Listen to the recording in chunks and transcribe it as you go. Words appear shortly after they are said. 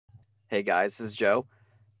Hey guys, this is Joe.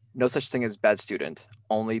 No such thing as bad student,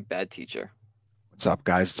 only bad teacher. What's up,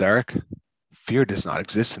 guys? It's Eric. Fear does not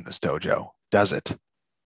exist in this dojo, does it?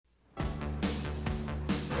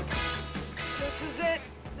 This is it.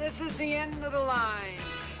 This is the end of the line.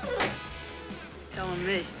 Telling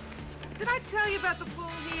me. Did I tell you about the pool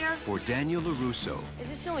here? For Daniel LaRusso, Is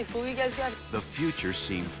this the only pool you guys got? the future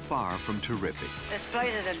seemed far from terrific This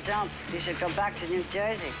place is a dump. You should go back to New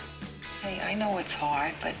Jersey. Hey, I know it's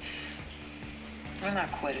hard, but we're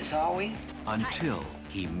not quitters, are we? until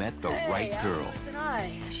he met the right girl.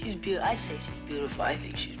 She's beautiful. I say she's beautiful. I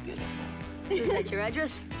think she's beautiful. Is that your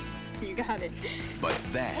address? You got it. But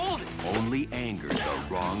that only angered the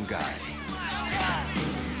wrong guy.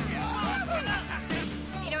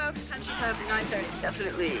 You know, Country Club at 9:30.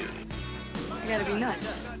 Definitely. You gotta be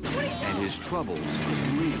nuts. And his troubles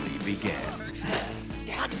really began.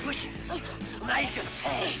 You have to push it. Now you can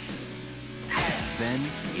pay. Then,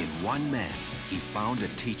 in one man, he found a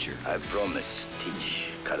teacher I promise teach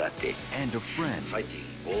karate. and a friend Fighting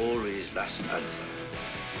always last answer.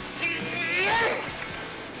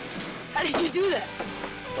 How did you do that?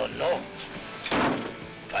 Don't know.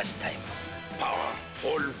 First time. Power.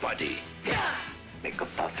 Whole body. Make a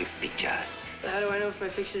perfect picture. How do I know if my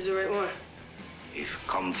picture's the right one? If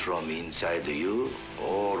come from inside you,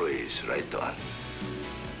 always right on.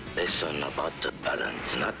 Lesson about the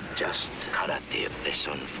balance, not just karate.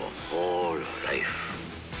 Lesson for whole life.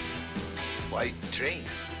 Why train?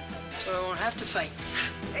 So I won't have to fight.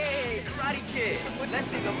 Hey, Karate Kid, let's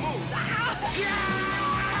take a move.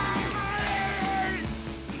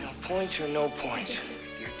 Points or no points,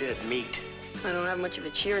 you're dead meat. I don't have much of a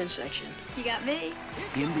cheering section. You got me.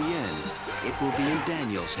 In the end, it will be in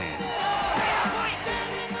Daniel's hands,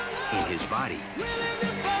 in his body,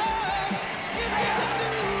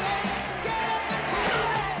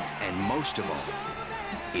 and most of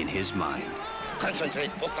all, in his mind.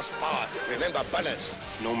 Concentrate, focus, power. Remember balance.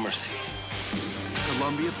 No mercy.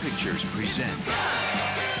 Columbia Pictures presents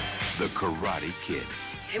The Karate Kid.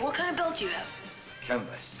 Hey, what kind of belt do you have?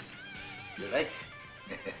 Canvas. You like?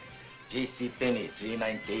 J.C. Penney,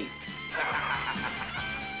 398.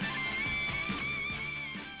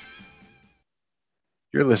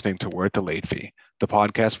 You're listening to Worth the Late Fee, the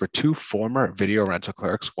podcast where two former video rental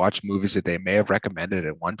clerks watch movies that they may have recommended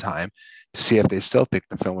at one time to see if they still think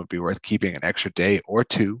the film would be worth keeping an extra day or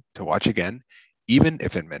two to watch again, even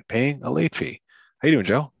if it meant paying a late fee. How you doing,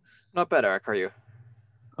 Joe? Not bad, Eric. How are you?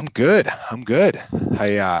 I'm good. I'm good.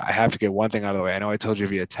 I have to get one thing out of the way. I know I told you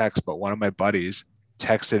via text, but one of my buddies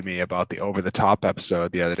texted me about the Over the Top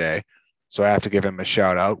episode the other day. So I have to give him a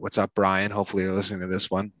shout out. What's up, Brian? Hopefully you're listening to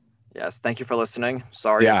this one. Yes, thank you for listening.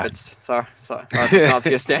 Sorry Yeah. if it's sorry if it's not to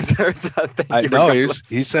your standards. Thank I you know regardless.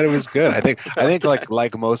 he said it was good. I think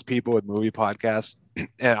like most people with movie podcasts,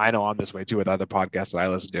 and I know I'm this way too with other podcasts that I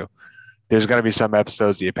listen to. There's going to be some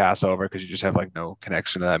episodes that you pass over because you just have like no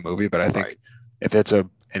connection to that movie. But I think Right. if it's an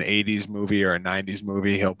 80s movie or a 90s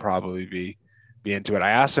movie, he'll probably be into it.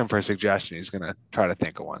 I asked him for a suggestion. He's going to try to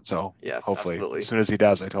think of one. So Yes, hopefully absolutely. as soon as he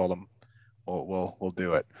does, I told him we'll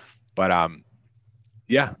do it. But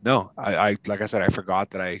yeah, no, I like I said, I forgot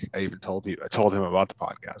that I even told him about the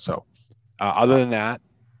podcast. So other than that,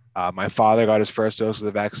 my father got his first dose of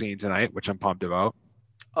the vaccine tonight, which I'm pumped about.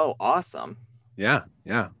 Oh, awesome. Yeah.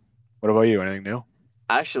 What about you? Anything new?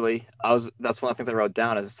 Actually, that's one of the things I wrote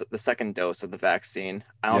down is the second dose of the vaccine.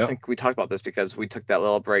 I don't Yep. think we talked about this because we took that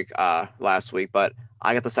little break last week, but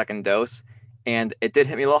I got the second dose and it did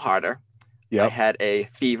hit me a little harder. I Yep. had a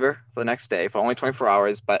fever for the next day for only 24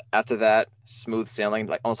 hours, but after that, smooth sailing,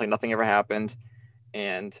 like almost like nothing ever happened.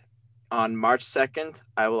 And on March 2nd,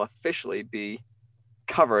 I will officially be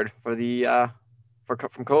covered for the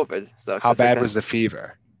from COVID. So How bad was the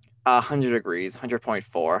fever? 100 degrees,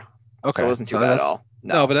 100.4. Okay. So it wasn't too No, bad at that's- all.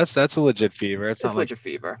 No, but that's a legit fever. It's it's not like legit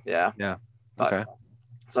fever. Yeah. yeah. But- Okay.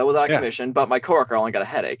 So I was out of Yeah. commission, but my coworker only got a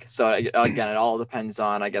headache. So again, it all depends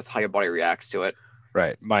on, I guess, how your body reacts to it.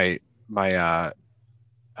 Right. My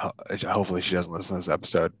hopefully she doesn't listen to this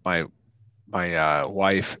episode. My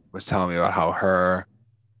wife was telling me about how her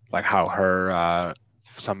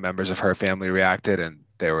some members of her family reacted, and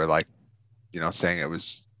they were like, saying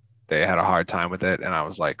they had a hard time with it, and I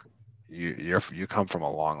was like, you come from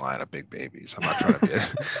a long line of big babies. I'm not trying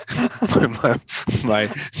to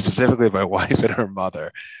be specifically my wife and her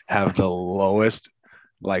mother have the lowest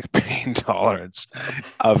like pain tolerance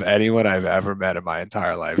of anyone I've ever met in my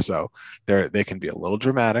entire life. So they can be a little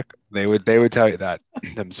dramatic. They would tell you that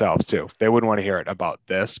themselves too. They wouldn't want to hear it about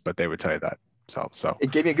this, but they would tell you that themselves. So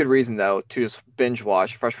It gave me a good reason though to just binge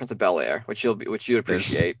watch Fresh Prince of Bel-Air, which you'd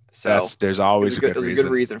appreciate. So there's always a good there's reason. a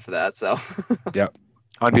good reason for that. So Yep.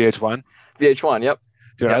 On VH1. VH1. Yep.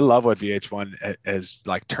 Dude, Yep. I love what VH1 has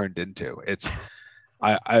like turned into.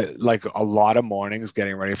 I like a lot of mornings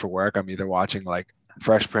getting ready for work. I'm either watching like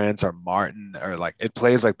Fresh Prince or Martin, or like it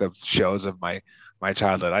plays like the shows of my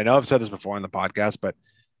childhood. I know I've said this before in the podcast, but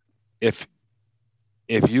if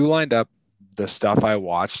you lined up the stuff I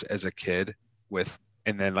watched as a kid with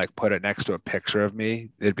and then like put it next to a picture of me,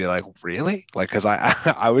 it'd be like, really? Like, because I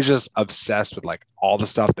I was just obsessed with like all the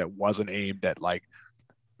stuff that wasn't aimed at like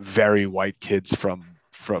very white kids from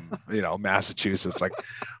Massachusetts, like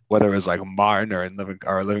whether it was like Martin or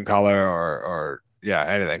Living Color or yeah,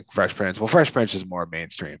 anything. Fresh Prince. Well, Fresh Prince is more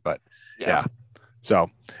mainstream, but yeah. So,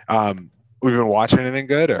 we've been watching anything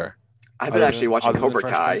good or I've been actually watching other than Cobra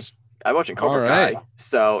Fresh Kai. Prince? I'm watching All Cobra right. Kai.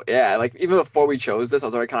 So yeah, like even before we chose this, I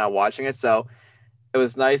was already kind of watching it. So it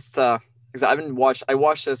was nice to because I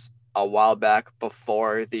watched this a while back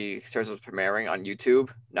before the series was premiering on YouTube.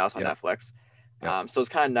 Now it's on Yep. Netflix. Yep. So it's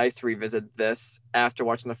kind of nice to revisit this after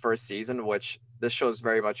watching the first season, which this show is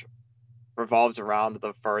very much revolves around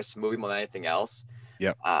the first movie more than anything else.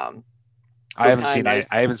 Yep. So I it's haven't kinda seen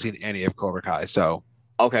nice. I haven't seen any of Cobra Kai, so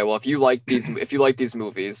Okay, well, if you like these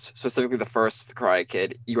movies, specifically the first Karate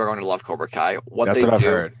Kid, you are going to love Cobra Kai. What that's they what I've do,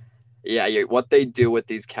 heard. yeah, what they do with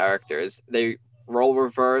these characters, they role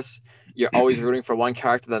reverse. You're always rooting for one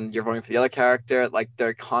character, then you're rooting for the other character. Like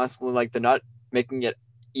they're constantly like they're not making it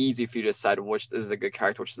easy for you to decide which is a good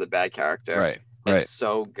character, which is a bad character. Right. It's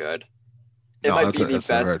so good. It No, might be the that's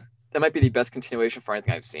what I've best. heard. It might be the best continuation for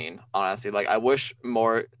anything I've seen. Honestly, like I wish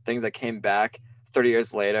more things that came back 30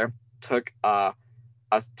 years later took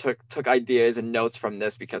took ideas and notes from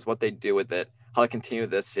this because what they do with it, how they continue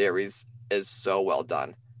this series is so well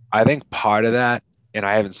done. I think part of that, and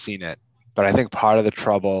I haven't seen it, but I think part of the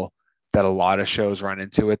trouble that a lot of shows run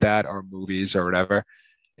into with that, or movies or whatever,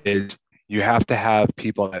 is you have to have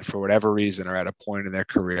people that for whatever reason are at a point in their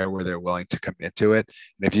career where they're willing to commit to it.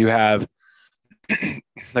 And if you have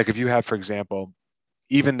like if you have, for example,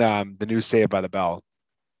 even the new Saved by the Bell,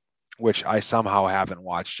 which I somehow haven't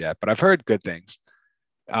watched yet, but I've heard good things.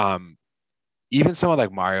 Um, Even someone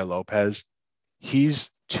like Mario Lopez, he's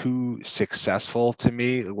too successful to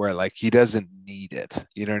me where like he doesn't need it.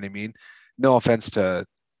 You know what I mean? No offense to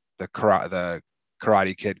the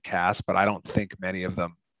Karate Kid cast, but I don't think many of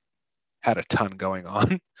them had a ton going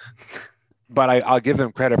on. But I'll give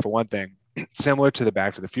them credit for one thing. Similar to the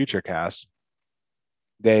Back to the Future cast,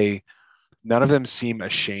 none of them seem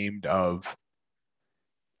ashamed of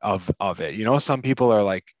it. You know, some people are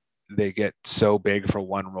like they get so big for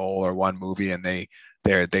one role or one movie and they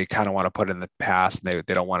kind of want to put it in the past and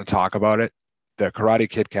they don't want to talk about it. The Karate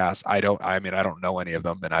Kid cast, I don't know any of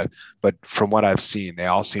them, but from what I've seen, they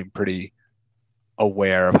all seem pretty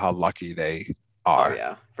aware of how lucky they are. Oh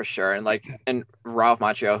yeah, for sure. And Ralph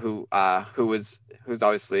Macchio, who's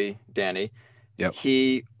obviously Danny, Yep.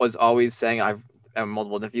 he was always saying I've in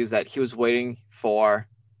multiple interviews that he was waiting for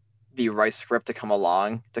the right script to come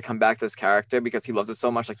along to come back to this character because he loves it so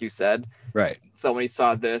much, like you said. Right. So when he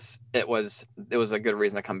saw this, it was a good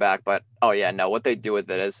reason to come back. But oh yeah, no, what they do with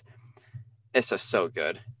it is it's just so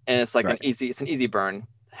good. And it's like Right. it's an easy burn.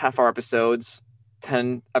 Half-hour episodes,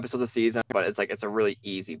 10 episodes a season, but it's a really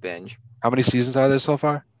easy binge. How many seasons are there so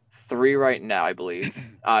far? 3 right now, I believe.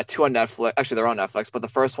 2 on Netflix. Actually, they're on Netflix, but the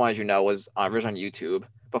first one, as you know, was originally on YouTube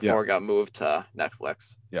before it got moved to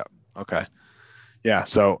Netflix. Okay. Yeah.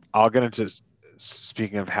 So I'll get into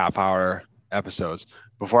speaking of half-hour episodes.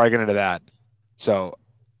 Before I get into that, so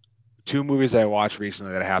 2 movies that I watched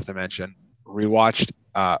recently that I have to mention. Rewatched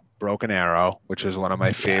Broken Arrow, which was one of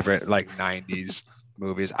my favorite Yes. like 90s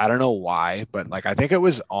movies. I don't know why, but like I think it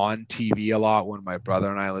was on TV a lot when my brother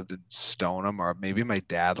and I lived in Stoneham, or maybe my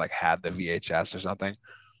dad like had the VHS or something.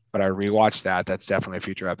 But I rewatched that. That's definitely a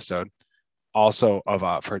future episode. Also of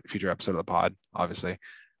for future episode of the pod, obviously.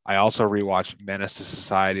 I also rewatched Menace to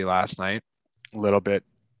Society last night. A little bit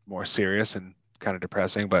more serious and kind of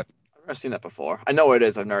depressing, but I've never seen that before. I know what it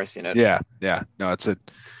is. I've never seen it. yeah. No, it's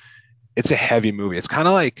a heavy movie. It's kind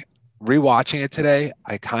of like rewatching it today.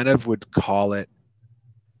 I kind of would call it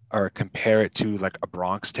or compare it to like a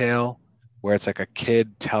Bronx Tale, where it's like a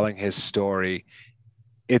kid telling his story.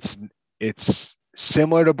 It's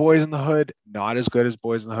similar to Boys in the Hood, not as good as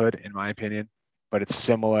Boys in the Hood in my opinion, but it's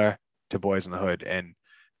similar to Boys in the Hood and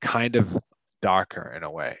kind of darker in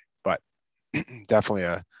a way. But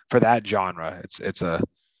definitely for that genre, it's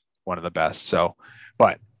one of the best. So,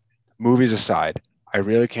 but movies aside, I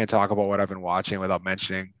really can't talk about what I've been watching without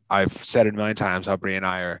mentioning. I've said it a million times how Brie and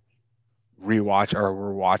I are we're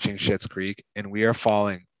watching Schitt's Creek, and we are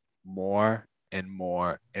falling more and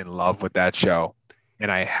more in love with that show.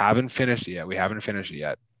 And I haven't finished it yet. We haven't finished it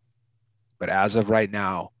yet. but as of right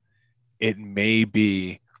now, it may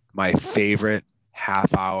be my favorite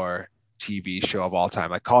half-hour TV show of all time.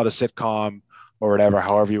 Like call it a sitcom or whatever,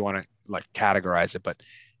 however you want to like categorize it. But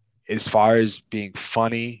as far as being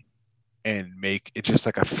funny and make it just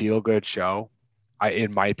like a feel-good show,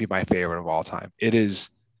 it might be my favorite of all time. It is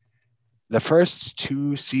the first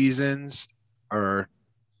two seasons or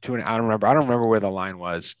two, and I don't remember where the line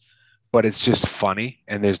was, but it's just funny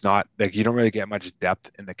and there's not like you don't really get much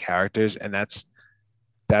depth in the characters, and that's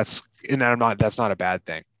that's not a bad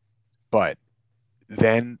thing. But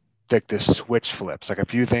then like the switch flips, like a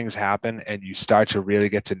few things happen and you start to really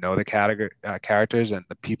get to know the characters and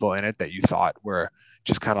the people in it that you thought were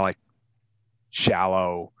just kind of like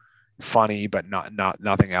shallow, funny, but not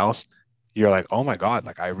nothing else. You're like, oh my God,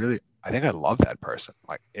 like I think I love that person.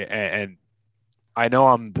 Like, and I know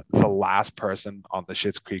I'm the last person on the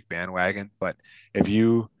Schitt's Creek bandwagon, but if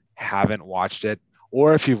you haven't watched it,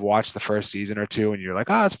 or if you've watched the first season or two and you're like,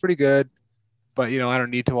 oh, it's pretty good, but I don't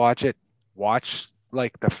need to watch it. Watch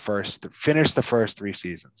like finish the first three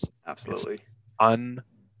seasons. Absolutely. It's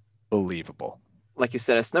unbelievable. Like you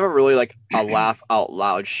said, it's never really like a laugh out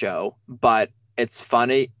loud show, but it's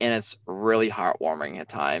funny and it's really heartwarming at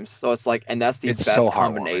times. So it's like, and that's the It's best so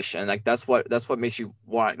combination. Like that's what makes you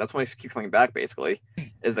want. That's what makes you keep coming back. Basically,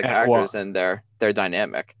 is the Well, characters and their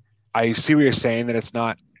dynamic. I see what you're saying, that it's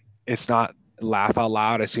not laugh out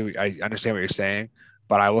loud. I understand what you're saying,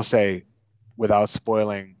 but I will say, without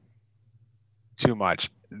spoiling too much,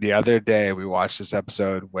 the other day we watched this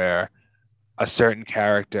episode where a certain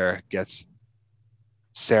character gets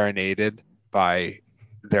serenaded by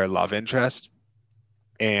their love interest,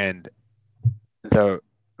 and the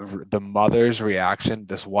mother's reaction,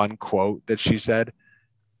 this one quote that she said,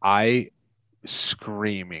 I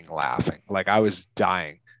screaming laughing, like I was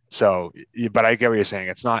dying. So, but I get what you're saying.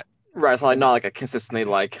 It's not Right, it's not like a consistently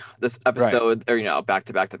like this episode or back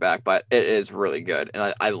to back to back, but it is really good,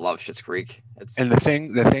 and I love Schitt's Creek. It's And the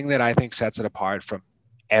thing that I think sets it apart from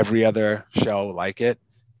every other show like it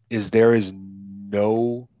is there is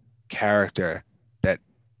no character that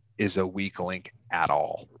is a weak link at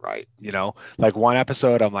all. right. Like one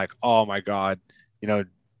episode, I'm like, oh my God,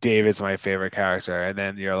 David's my favorite character. And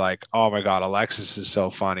then you're like, oh my God, Alexis is so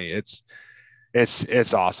funny. It's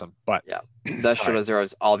awesome. But Yeah, that show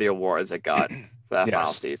deserves all the awards it got for that final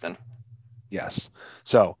Yes. season. yes.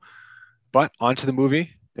 So, but on to the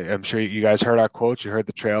movie. I'm sure you guys heard our quotes. You heard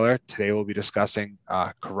the trailer. Today we'll be discussing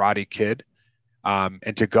Karate Kid.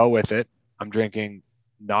 And to go with it, I'm drinking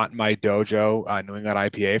Not My Dojo New England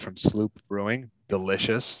IPA from Sloop Brewing.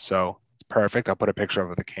 Delicious. So it's perfect. I'll put a picture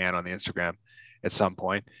of the can on the Instagram at some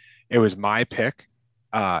point. It was my pick.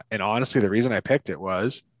 And honestly, the reason I picked it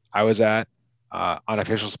was I was at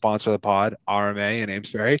unofficial sponsor of the pod, RMA in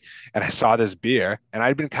Amesbury, and I saw this beer, and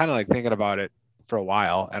I'd been kind of like thinking about it for a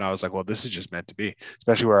while, and I was like, well, this is just meant to be,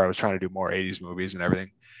 especially where I was trying to do more 80s movies and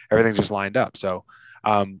everything just lined up. So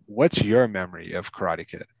what's your memory of Karate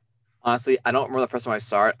Kid? Honestly, I don't remember the first time I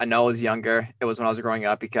saw it. I know I was younger. It was when I was growing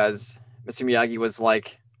up because Mr. Miyagi was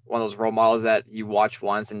like one of those role models that you watch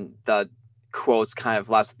once and the quotes kind of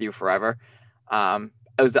last with you forever. I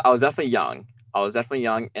was definitely young.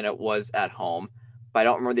 And it was at home, but I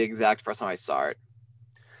don't remember the exact first time I saw it.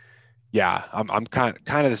 Yeah, I'm kind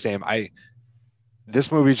of the same.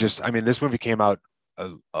 This movie came out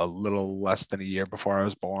a little less than a year before I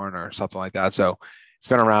was born or something like that. So it's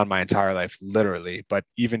been around my entire life, literally. But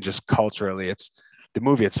even just culturally, the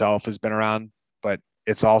movie itself has been around, but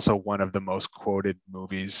it's also one of the most quoted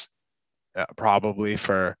movies, probably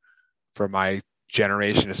for my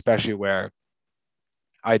generation, especially where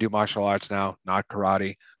I do martial arts now, not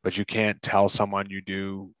karate, but you can't tell someone you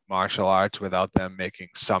do martial arts without them making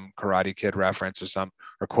some Karate Kid reference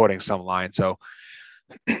or quoting some line. So,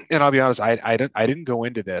 and I'll be honest, I didn't go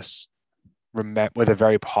into this with a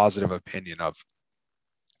very positive opinion of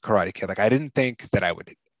Karate Kid. Like I didn't think that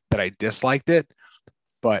I disliked it,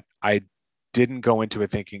 but I didn't go into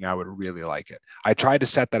it thinking I would really like it. I tried to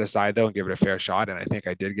set that aside though and give it a fair shot, and I think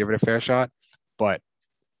I did give it a fair shot, but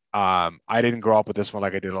I didn't grow up with this one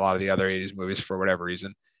like I did a lot of the other 80s movies for whatever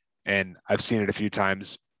reason. And I've seen it a few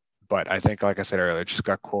times, but I think, like I said earlier, it just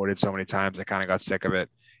got quoted so many times. I kind of got sick of it.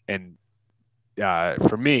 And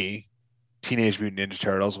for me, Teenage Mutant Ninja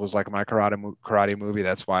Turtles was like my karate movie.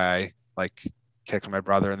 That's why I like kicked my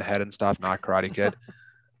brother in the head and stuff, not Karate Kid.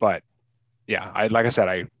 But yeah, like I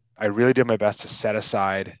said, I really did my best to set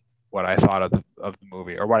aside what I thought of the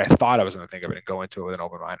movie, or what I thought I was going to think of it, and go into it with an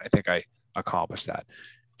open mind. I think I accomplished that.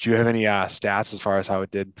 Do you have any stats as far as how it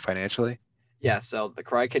did financially? Yeah, so The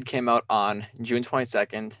Karate Kid came out on June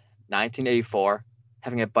 22nd, 1984,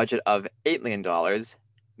 having a budget of $8 million,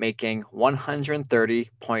 making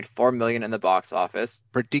 $130.4 million in the box office.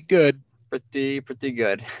 Pretty good. Pretty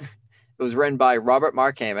good. It was written by Robert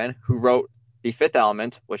Mark Heyman, who wrote The Fifth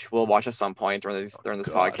Element, which we'll watch at some point during this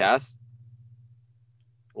God. podcast.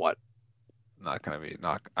 What? I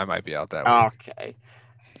might be out that way. Okay.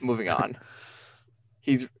 Moving on.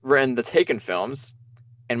 He's written the Taken films,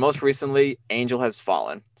 and most recently, Angel Has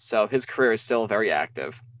Fallen. So his career is still very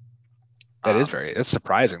active. It's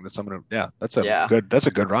surprising that someone, that's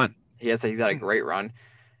a good run. He's had a great run.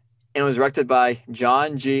 And it was directed by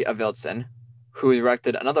John G. Avildsen, who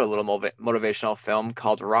directed another little motivational film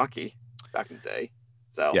called Rocky back in the day.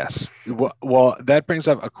 So yes. Well, that brings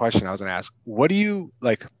up a question I was going to ask. What do you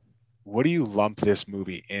lump this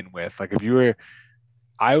movie in with? Like, if you were,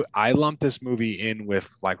 I lump this movie in with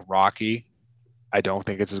like Rocky. I don't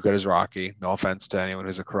think it's as good as Rocky. No offense to anyone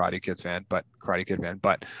who's a Karate Kid fan, but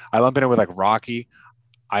I lump it in with like Rocky.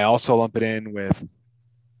 I also lump it in with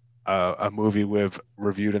a movie we've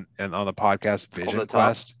reviewed on the podcast, Vision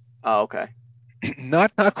Quest. Oh, okay.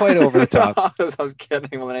 not quite over the top. I was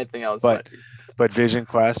kidding more than anything else. But Vision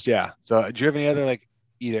Quest, yeah. So do you have any other like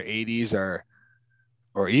either 80s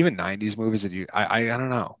or even 90s movies that I don't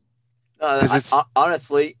know?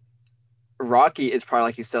 Honestly, Rocky is probably,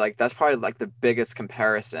 like you said, like that's probably like the biggest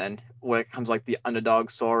comparison when it comes like the underdog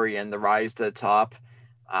story and the rise to the top.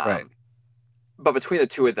 Right. But between the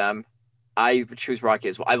two of them, I would choose Rocky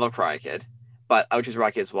as well. I love Karate Kid, but I would choose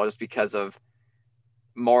Rocky as well just because of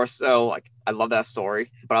more so like I love that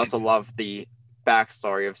story, but I also love the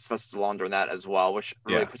backstory of Sylvester Stallone during that as well, which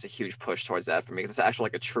really puts a huge push towards that for me because it's actually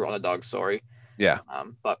like a true underdog story. Yeah.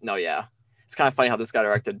 But no, yeah, it's kind of funny how this guy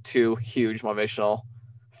directed two huge motivational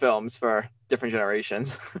films for different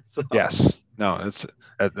generations. So. Yes. No, it's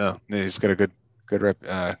no. He's got a good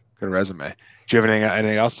resume. Do you have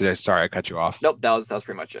anything else today? Sorry, I cut you off. Nope, that was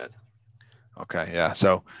pretty much it. Okay, yeah.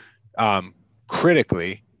 So,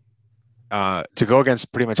 critically, to go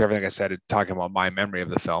against pretty much everything I said, talking about my memory of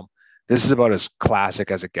the film, this is about as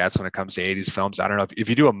classic as it gets when it comes to 80s films. I don't know if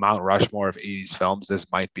you do a Mount Rushmore of 80s films, this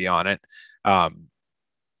might be on it.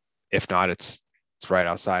 If not, it's right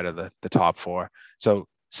outside of the top four. So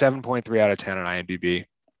 7.3 out of 10 on IMDb,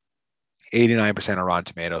 89% on Rotten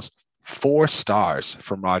Tomatoes, 4 stars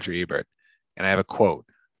from Roger Ebert. And I have a quote: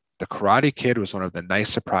 "The Karate Kid was one of the nice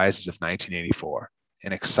surprises of 1984.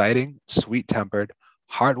 An exciting, sweet-tempered,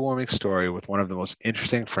 heartwarming story with one of the most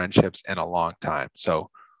interesting friendships in a long time." So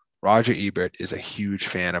Roger Ebert is a huge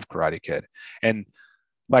fan of Karate Kid. And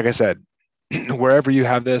like I said, wherever you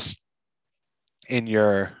have this in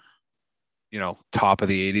your, top of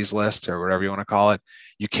the 80s list or whatever you want to call it,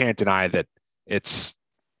 you can't deny that it's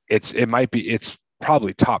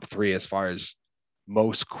probably top 3 as far as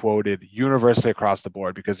most quoted universally across the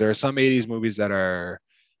board, because there are some 80s movies that are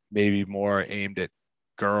maybe more aimed at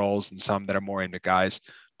girls and some that are more aimed at guys.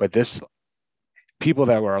 But people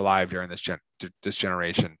that were alive during this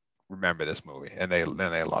generation remember this movie and they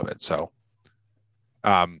love it. So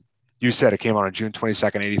you said it came out on June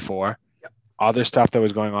 22nd, 84. Yep. Other stuff that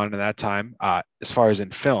was going on in that time, as far as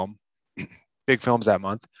in film, big films that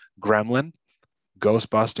month: Gremlin,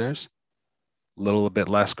 Ghostbusters, a little bit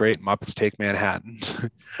less great, Muppets Take Manhattan.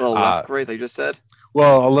 A little less great, like you just said.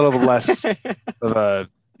 Well, a little less of a,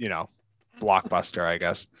 blockbuster, I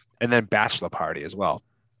guess. And then Bachelor Party as well.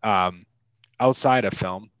 Outside of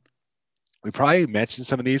film, we probably mentioned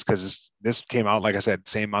some of these because this came out, like I said,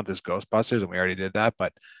 same month as Ghostbusters, and we already did that.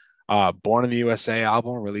 But Born in the USA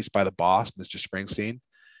album released by the boss, Mr. Springsteen.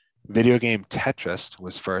 Video game Tetris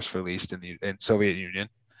was first released in Soviet Union.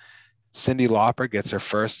 Cyndi Lauper gets her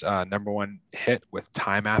first #1 hit with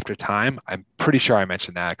Time After Time. I'm pretty sure I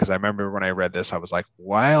mentioned that because I remember when I read this, I was like,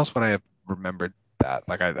 why else would I have remembered that?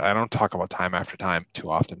 Like, I don't talk about Time After Time too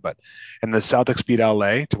often, and the Celtics beat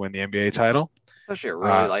LA to win the NBA title. It's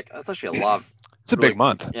actually that's actually a lot. It's a big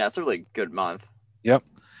month. Yeah, it's a really good month.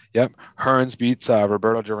 Yep. Hearns beats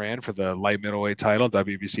Roberto Duran for the light middleweight title,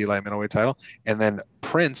 WBC light middleweight title. And then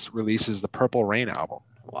Prince releases the Purple Rain album.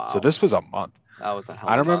 Wow. So this was a month. That was a hell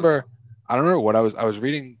I of a don't remember what I was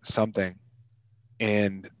reading something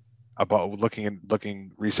and about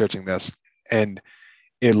researching this, and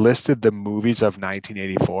it listed the movies of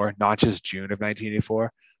 1984, not just June of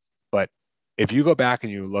 1984, but if you go back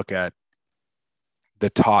and you look at the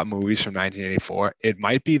top movies from 1984, it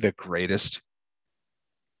might be the greatest.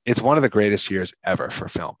 It's one of the greatest years ever for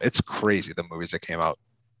film. It's crazy, the movies that came out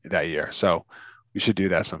that year. So we should do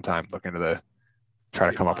that sometime. Try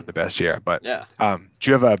to come up with the best year. But yeah. Do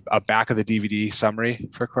you have a back of the DVD summary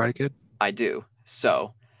for Karate Kid? I do.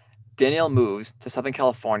 So Daniel moves to Southern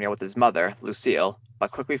California with his mother, Lucille,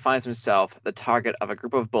 but quickly finds himself the target of a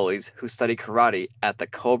group of bullies who study karate at the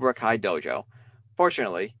Cobra Kai dojo.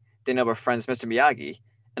 Fortunately, Daniel befriends Mr. Miyagi,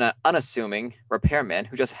 an unassuming repairman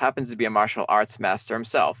who just happens to be a martial arts master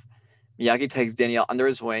himself. Miyagi takes Daniel under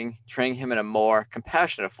his wing, training him in a more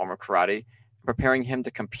compassionate form of karate, preparing him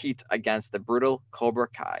to compete against the brutal Cobra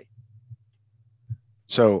Kai.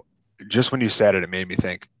 So just when you said it, it made me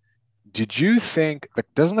think, did you think, like,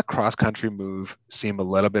 doesn't the cross country move seem a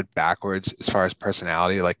little bit backwards as far as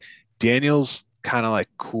personality? Like, Daniel's kind of like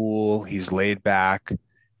cool, he's laid back,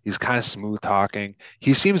 he's kind of smooth talking.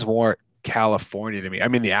 He seems more California to me. I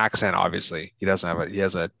mean, the accent, obviously, he has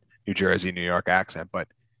a New Jersey, New York accent, but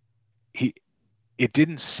he, it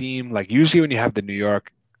didn't seem like, usually when you have the New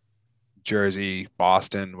York, Jersey,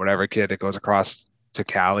 Boston, whatever kid that goes across to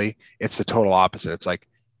Cali, it's the total opposite. It's like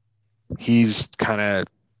he's kind of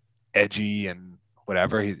edgy and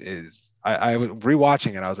whatever he is. I was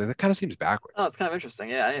rewatching it. I was like, that kind of seems backwards. Oh, it's kind of interesting.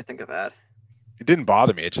 Yeah, I didn't think of that. It didn't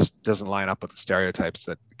bother me. It just doesn't line up with the stereotypes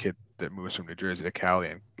that the kid that moves from New Jersey to Cali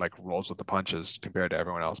and like rolls with the punches compared to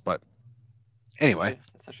everyone else. But anyway,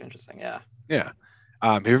 It's actually interesting. Yeah. yeah.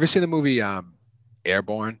 Have you ever seen the movie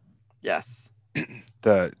Airborne? Yes.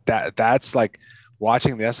 That's like,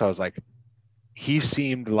 watching this, I was like, he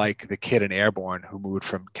seemed like the kid in Airborne who moved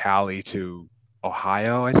from Cali to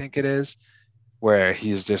Ohio, I think it is, where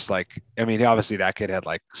he's just like, I mean, obviously that kid had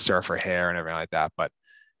like surfer hair and everything like that, but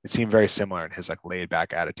it seemed very similar in his like laid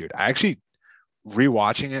back attitude. I actually,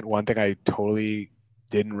 rewatching it, one thing I totally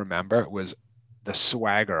didn't remember was the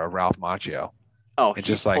swagger of Ralph Macchio. Oh, It's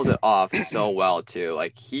he just like, pulled it off so well too.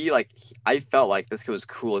 I felt like this kid was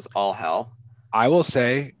cool as all hell. I will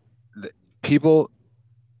say that people,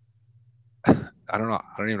 I don't know,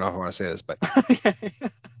 I don't even know if I want to say this, but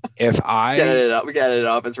if I Get it up. We got it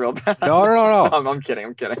up. It's real bad. no, I'm kidding.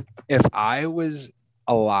 I'm kidding. if I was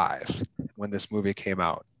alive when this movie came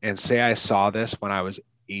out, and say I saw this when I was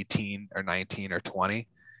 18 or 19 or 20,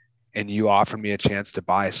 and you offered me a chance to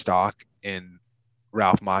buy stock in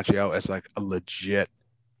Ralph Macchio as like a legit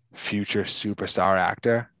future superstar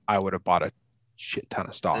actor, I would have bought a shit ton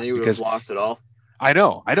of stock And you would have because lost it all. I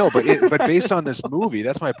know, but but based on this movie,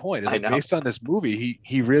 that's my point. Is I like know. based on this movie,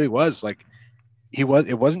 he really was like, he was.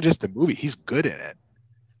 It wasn't just the movie; he's good in it,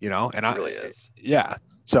 you know. And It really is. yeah.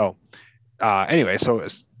 So anyway, so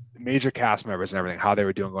it's major cast members and everything, how they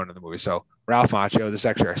were doing going to the movie. So Ralph Macchio, this is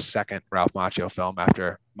actually our second Ralph Macchio film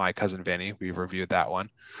after My Cousin Vinny. We've reviewed that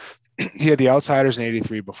one. He had The Outsiders in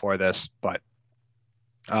 '83 before this, but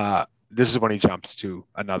this is when he jumps to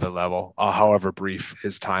another level, however brief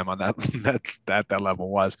his time on that level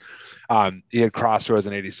was. He had Crossroads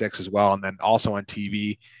in '86 as well, and then also on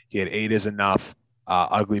TV he had Eight Is Enough,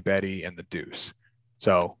 Ugly Betty, and The Deuce.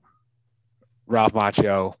 So Ralph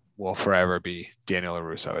Macchio will forever be Daniel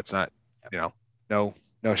LaRusso. It's not, no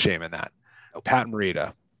shame in that. Nope. Pat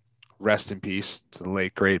Morita, rest in peace to the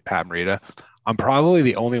late great Pat Morita. I'm probably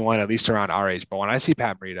the only one, at least around our age, but when I see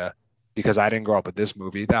Pat Morita, because I didn't grow up with this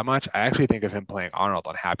movie that much, I actually think of him playing Arnold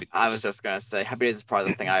on Happy Days. I was just gonna say Happy Days is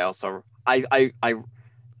probably the thing I also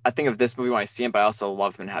I think of this movie when I see him, but I also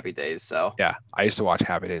love him in Happy Days. So Yeah, I used to watch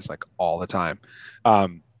Happy Days like all the time.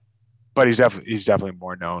 But he's definitely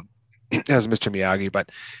more known as Mr. Miyagi, but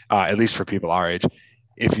at least for people our age.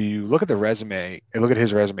 If you look at his resume,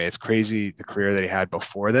 it's crazy the career that he had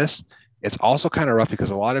before this. It's also kind of rough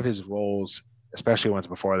because a lot of his roles, especially ones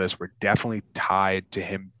before this, were definitely tied to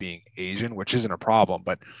him being Asian, which isn't a problem,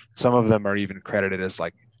 but some of them are even credited as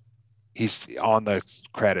like, he's on the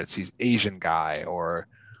credits, he's Asian guy or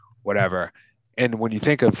whatever. And when you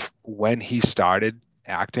think of when he started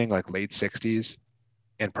acting, like late 60s,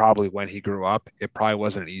 and probably when he grew up, it probably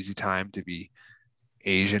wasn't an easy time to be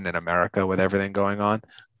Asian in America with everything going on.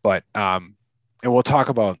 But and we'll talk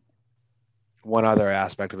about one other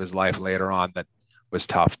aspect of his life later on that was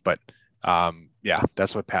tough. But yeah,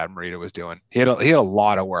 that's what Pat Morita was doing. He had a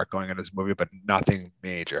lot of work going in this movie, but nothing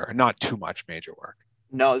major, not too much major work.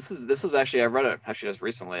 no, this was actually I read it actually just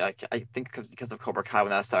recently. I think because of Cobra Kai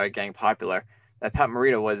when that started getting popular, that Pat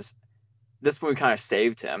Morita this movie kind of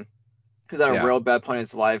saved him. He was at Yeah. a real bad point in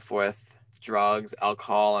his life with drugs,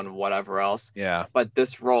 alcohol, and whatever else. Yeah. But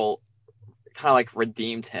this role kind of like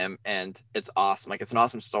redeemed him, and it's awesome. Like it's an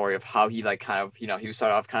awesome story of how he like kind of he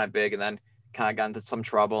started off kind of big and then kind of got into some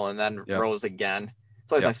trouble and then Yep. rose again.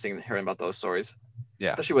 It's always Yep. nice hearing about those stories.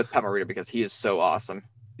 Yeah. Especially with Pat Morita because he is so awesome.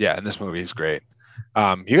 Yeah, and this movie is great.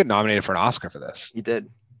 He got nominated for an Oscar for this. He did.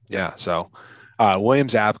 Yeah, so William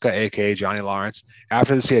Zabka, aka Johnny Lawrence.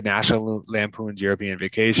 After this, he had National Lampoon's European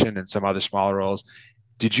Vacation and some other smaller roles.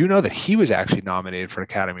 Did you know that he was actually nominated for an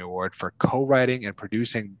Academy Award for co-writing and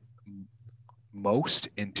producing most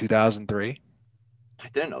in 2003. I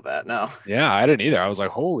didn't know that. No. Yeah, I didn't either. I was like,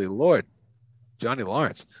 holy Lord, Johnny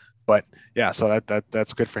Lawrence. But yeah, so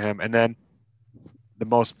that's good for him. And then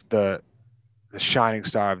the shining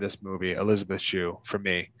star of this movie, Elizabeth Shue, for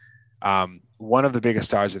me. One of the biggest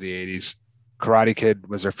stars of the 80s. Karate Kid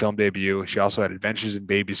was her film debut. She also had Adventures in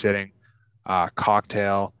Babysitting,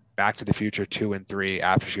 Cocktail, Back to the Future 2 and 3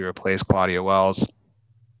 after she replaced Claudia Wells.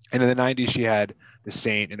 And in the 90s, she had The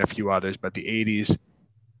Saint and a few others, but the 80s,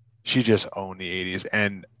 she just owned the 80s.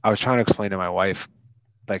 And I was trying to explain to my wife,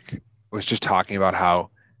 like, I was just talking about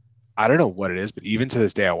how, I don't know what it is, but even to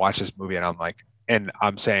this day, I watch this movie and I'm like, and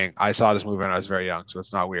I'm saying I saw this movie when I was very young, so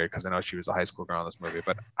it's not weird because I know she was a high school girl in this movie,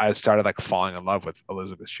 but I started like falling in love with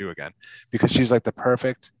Elizabeth Shue again because she's like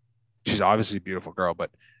she's obviously a beautiful girl, but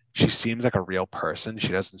she seems like a real person. She's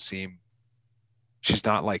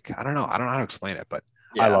not like, I don't know how to explain it, but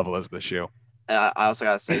I love Elizabeth Shue. And I also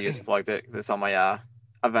gotta say, you just plugged it because it's on my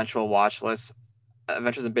eventual watch list.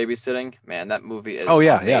 Adventures in Babysitting, man, that movie is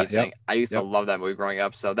amazing. Yep. I used to love that movie growing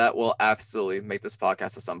up, so that will absolutely make this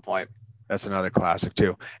podcast at some point. That's another classic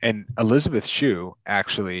too. And Elizabeth Shue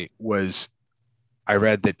actually I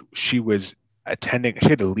read that she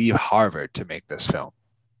had to leave Harvard to make this film.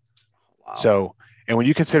 Wow. So, and when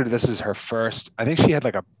you consider this is her first, I think she had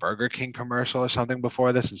like a Burger King commercial or something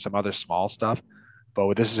before this and some other small stuff,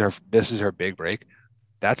 but this is her big break.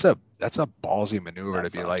 That's a ballsy maneuver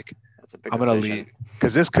to be like, that's a big I'm going to decision. leave,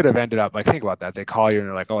 because this could have ended up like, think about that. They call you and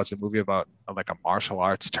they're like, oh, it's a movie about like a martial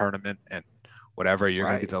arts tournament and whatever, you're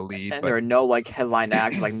going to be the lead. And there are no like headline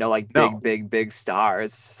actors, like no like big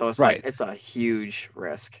stars. So it's like it's a huge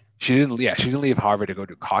risk. She didn't leave Harvard to go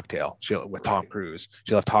do Cocktail with Tom Cruise.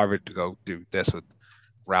 She left Harvard to go do this with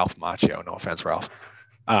Ralph Macchio. No offense, Ralph.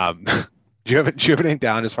 Do you have anything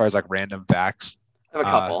down as far as like random facts? I have a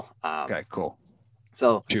couple. Okay, cool.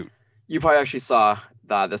 So shoot. You probably actually saw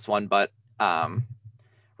this one, but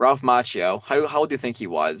Ralph Macchio, how old do you think he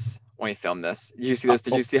was when he filmed this? Did you see this?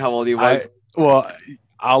 Did you see how old he was?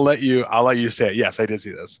 I'll let you say it. Yes, I did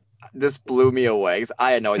see this. This blew me away because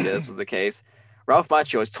I had no idea this was the case. Ralph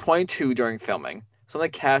Macchio was 22 during filming. Some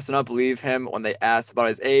of the cast did not believe him when they asked about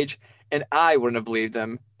his age, and I wouldn't have believed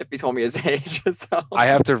him if he told me his age. So. I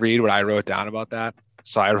have to read what I wrote down about that.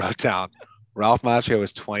 So I wrote down, Ralph Macchio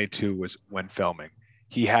was 22 when filming.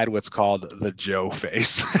 He had what's called the Joe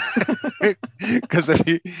face. Because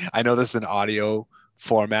I know this is an audio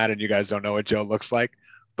format and you guys don't know what Joe looks like,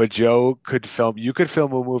 but you could film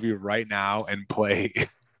a movie right now and play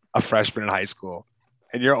a freshman in high school,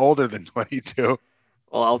 and you're older than 22.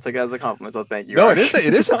 Well, I'll take it as a compliment, so thank you. No, it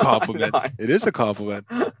is a compliment. It is a compliment.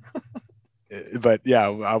 But yeah,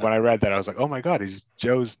 when I read that, I was like, oh my God, he's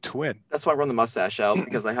Joe's twin. That's why I run the mustache out,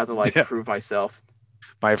 because I had to prove myself.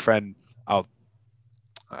 My friend, I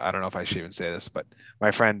don't know if I should even say this, but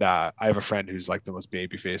my friend, I have a friend who's like the most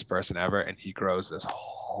baby-faced person ever, and he grows this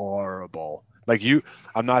horrible,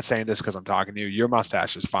 I'm not saying this because I'm talking to you. Your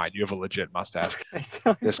mustache is fine. You have a legit mustache.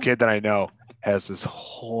 This kid that I know has this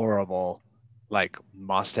horrible,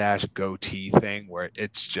 mustache goatee thing where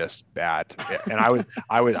it's just bad. And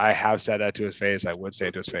I have said that to his face. I would say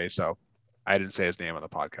it to his face. So I didn't say his name on the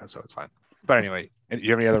podcast, so it's fine. But anyway, do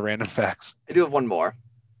you have any other random facts? I do have one more.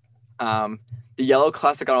 The yellow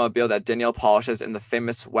classic automobile that Danielle polishes in the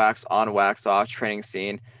famous wax on, wax off training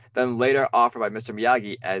scene, then later offered by Mr.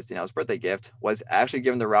 Miyagi as Danielle's birthday gift, was actually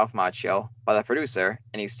given to Ralph Macchio by the producer,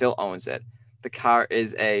 and he still owns it. The car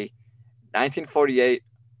is a 1948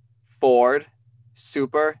 Ford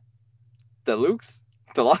Super Deluxe.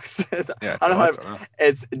 Yeah, I don't know.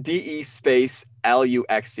 It's DE space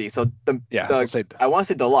LUXE. So I want to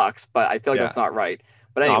say deluxe, but I feel like that's not right.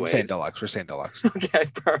 But anyways, I'm saying deluxe. We're saying deluxe. Okay,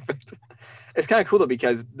 perfect. It's kind of cool though,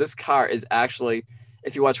 because this car is actually,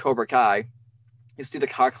 if you watch Cobra Kai, you see the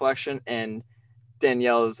car collection in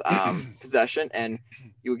Danielle's possession, and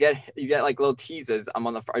you get like little teases. I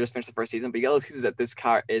just finished the first season, but you get little teases that this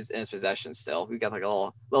car is in his possession still. We got like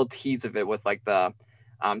a little tease of it with like the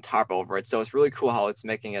tarp over it. So it's really cool how it's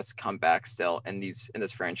making its comeback still in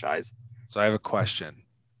this franchise. So I have a question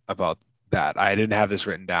about that. I didn't have this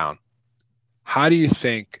written down. How do you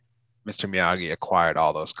think Mr. Miyagi acquired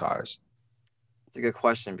all those cars? It's a good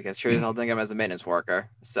question, because sure as hell didn't get him as a maintenance worker.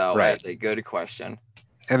 So That's a good question.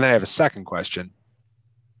 And then I have a second question.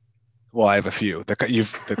 Well, I have a few.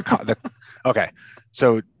 Okay.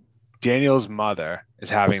 So Daniel's mother is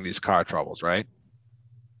having these car troubles, right?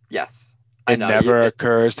 Yes. It never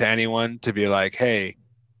occurs to anyone to be like, hey,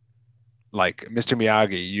 like Mr.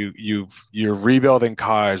 Miyagi, you're rebuilding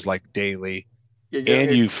cars like daily. You're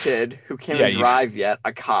getting this kid who can't even drive yet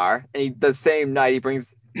a car, and the same night he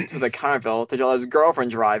brings to the carnival to let his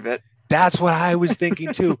girlfriend drive it. That's what I was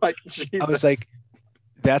thinking too. It's like, I was Jesus. like,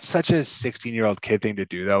 that's such a 16-year-old kid thing to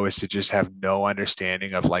do, though, is to just have no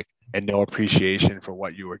understanding of like and no appreciation for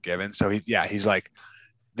what you were given. So he's like,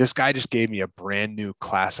 this guy just gave me a brand new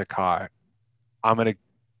classic car. I'm gonna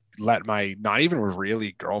let my not even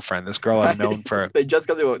really girlfriend, this girl I've known for they just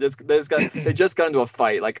got into a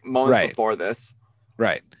fight like moments Right. before this.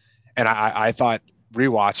 right. And I thought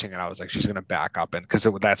rewatching it, I was like, she's gonna back up, and because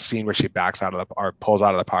that scene where she backs out of the or pulls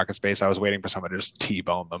out of the parking space, I was waiting for someone to just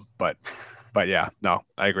T-bone them. But yeah, no,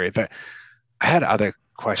 I agree. That I had other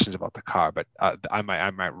questions about the car, but I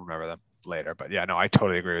might remember them later. But yeah, no, I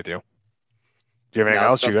totally agree with you. Do you have anything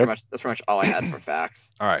else? You good? That's pretty much all I had for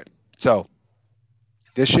facts. All right. So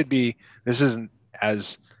this isn't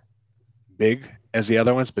as big as the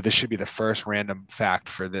other ones, but this should be the first random fact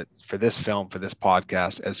for this film, for this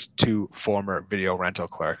podcast, as two former video rental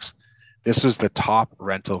clerks. This was the top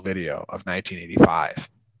rental video of 1985.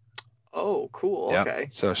 Oh, cool. Yep. Okay.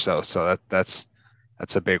 So that's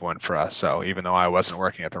a big one for us. So even though I wasn't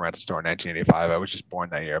working at the rental store in 1985, I was just born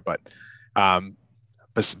that year. But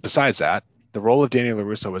besides that, the role of Daniel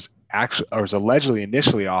LaRusso was allegedly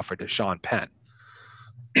initially offered to Sean Penn.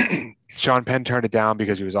 Sean Penn turned it down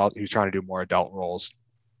because he was trying to do more adult roles.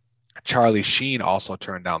 Charlie Sheen also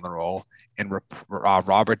turned down the role, and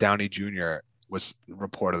Robert Downey Jr. was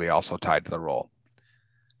reportedly also tied to the role.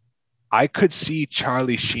 I could see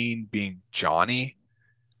Charlie Sheen being Johnny,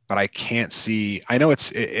 but I can't see. I know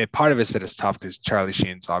part of it's that it's tough because Charlie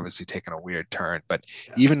Sheen's obviously taken a weird turn, but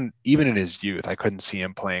even in his youth, I couldn't see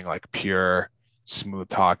him playing like pure, smooth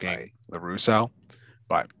talking LaRusso.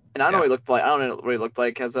 But and I don't know what he looked like. I don't know what he looked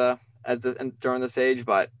like during this age,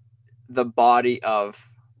 but the body of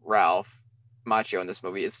Ralph Macchio in this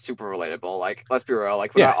movie is super relatable. Like, let's be real.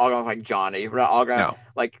 Like, we're not all going like Johnny. We're not all going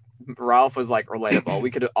like Ralph was like relatable.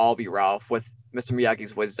 We could all be Ralph with Mr.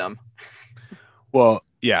 Miyagi's wisdom. Well,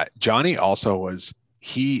 yeah, Johnny also was.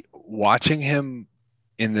 Watching him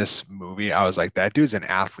in this movie, I was like, that dude's an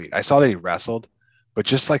athlete. I saw that he wrestled, but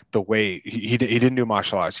just like the way he didn't do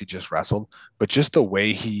martial arts, he just wrestled. But just the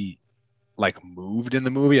way he like moved in the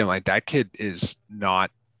movie, I'm like, that kid is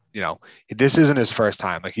not, this isn't his first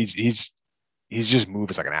time. Like he's just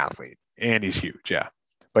moved as like an athlete, and he's huge. Yeah,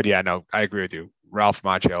 but yeah, no, I agree with you. Ralph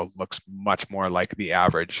Macchio looks much more like the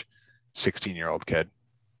average 16-year-old kid.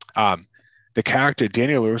 The character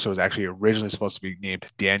Daniel LaRusso was actually originally supposed to be named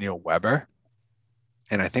Daniel Weber,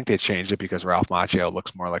 and I think they changed it because Ralph Macchio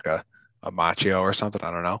looks more like a Macchio or something.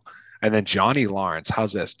 I don't know. And then Johnny Lawrence,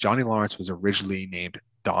 how's this? Johnny Lawrence was originally named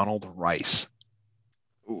Donald Rice.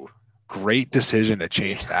 Ooh. Great decision to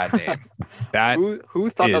change that name. That who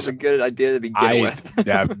thought that was a good idea to begin with?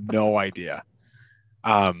 I have no idea.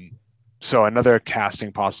 So another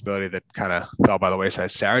casting possibility that kind of fell by the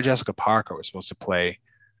wayside. Sarah Jessica Parker was supposed to play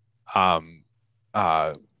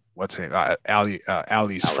what's her name?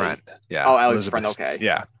 Allie's friend. Yeah. Oh, Allie's friend. Okay.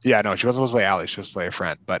 Yeah. No, she wasn't supposed to play Allie. She was supposed to play a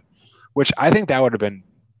friend, but which I think that would have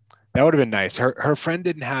been nice. Her friend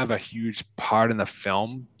didn't have a huge part in the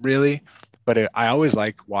film, really, but I always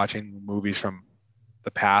like watching movies from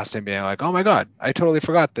the past and being like, oh my God, I totally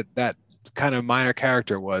forgot that kind of minor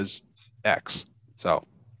character was X. So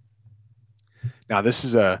now this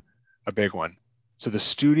is a big one. So the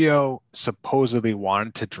studio supposedly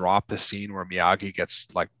wanted to drop the scene where Miyagi gets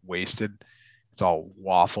like wasted. It's all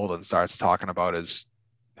waffled and starts talking about his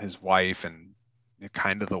wife and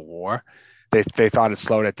kind of the war. They thought it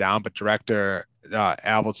slowed it down, but director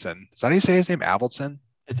Avildsen, is that how you say his name? Avildsen?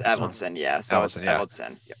 It's Avildsen, yeah. So Avildsen, it's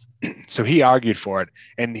Avildsen. Yep. So he argued for it,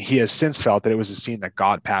 and he has since felt that it was a scene that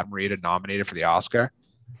got Pat Morita nominated for the Oscar.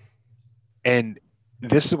 And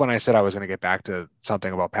this is when I said I was going to get back to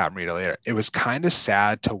something about Pat Morita later. It was kind of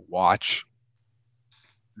sad to watch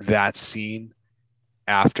that scene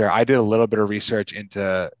after I did a little bit of research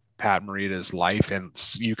into Pat Morita's life, and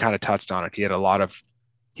you kind of touched on it.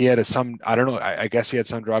 He had some, I don't know, I guess he had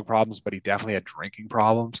some drug problems, but he definitely had drinking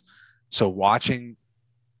problems. So watching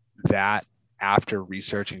that after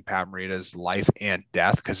researching Pat Morita's life and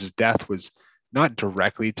death, because his death was not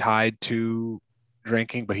directly tied to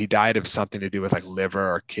drinking, but he died of something to do with like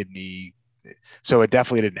liver or kidney. So it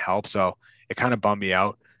definitely didn't help. So it kind of bummed me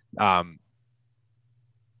out.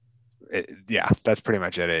 That's pretty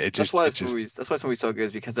much it. That's why this movie's so good,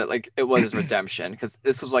 is because it was his redemption. Because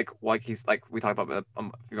this was like he's like we talked about a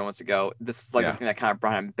few moments ago. This is like the thing that kind of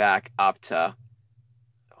brought him back up to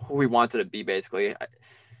who he wanted to be, basically.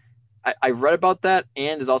 I read about that,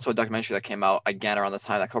 and there's also a documentary that came out again around the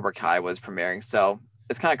time that Cobra Kai was premiering. So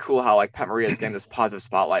it's kind of cool how like Pat Morita is getting this positive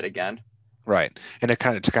spotlight again. Right, and to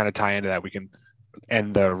kind of tie into that, we can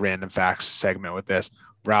end the random facts segment with this.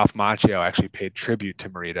 Ralph Macchio actually paid tribute to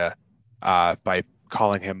Morita by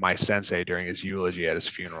calling him my sensei during his eulogy at his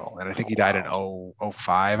funeral. And I think he died in Wow.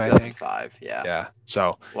 05, I think. 2005. Yeah. Yeah.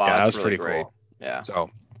 So Wow, yeah, that that's was really pretty great. cool. Yeah. So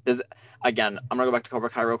There's again, I'm gonna go back to Cobra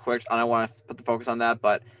Kai real quick. I don't want to put the focus on that,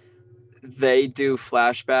 but they do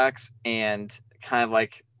flashbacks and kind of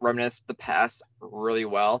like reminisce the past really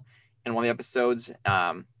well. In one of the episodes,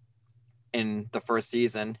 in the first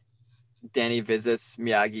season, Danny visits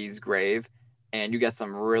Miyagi's grave, and you get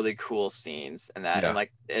some really cool scenes in that, yeah, and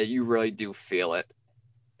like you really do feel it.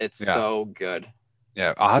 It's yeah, so good.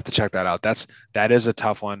 yeah. I'll have to check that out. That is a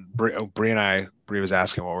tough one. Bree was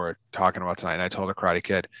asking what we're talking about tonight, and I told her Karate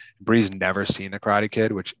Kid. Bree's never seen the Karate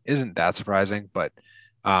Kid, which isn't that surprising, but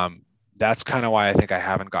um, that's kind of why I think I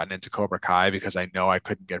haven't gotten into Cobra Kai because I know I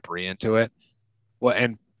couldn't get Bree into it. Well,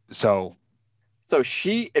 and so So if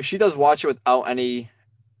she does watch it without any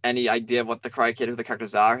idea of what the Karate Kid, who the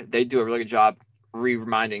characters are, they do a really good job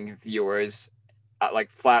reminding viewers,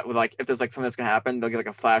 like flat with like if there's like something that's gonna happen, they'll give like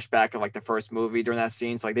a flashback of like the first movie during that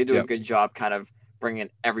scene. So like they do a yeah, good job kind of bringing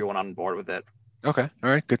everyone on board with it. okay, all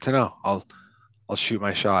right, good to know. I'll shoot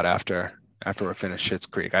my shot after we're finished Schitt's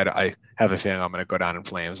Creek. I have a feeling I'm going to go down in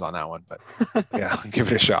flames on that one, but yeah, I'll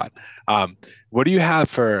give it a shot. What do you have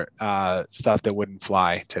for stuff that wouldn't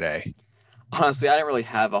fly today? Honestly, I didn't really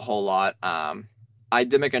have a whole lot. I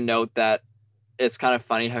did make a note that it's kind of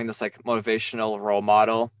funny having this like motivational role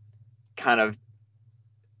model kind of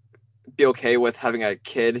be okay with having a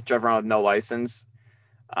kid drive around with no license.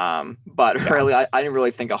 But Yeah. really, I didn't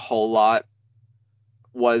really think a whole lot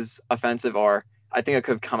was offensive, or I think it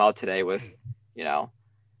could have come out today with, you know,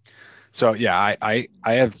 So yeah, I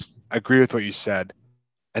have agree with what you said,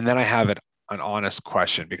 and then I have an honest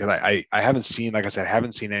question because I haven't seen, like I said, I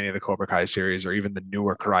haven't seen any of the Cobra Kai series or even the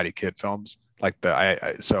newer Karate Kid films. Like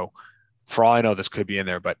so for all I know, this could be in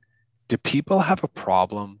there, but do people have a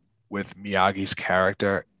problem with Miyagi's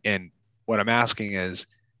character? And what I'm asking is,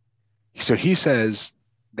 so he says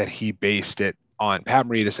that he based it on, Pat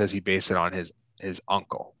Morita says he based it on his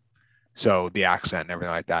uncle. So the accent and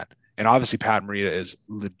everything like that. And obviously Pat Morita is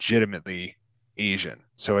legitimately Asian.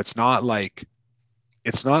 So it's not like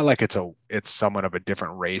it's someone of a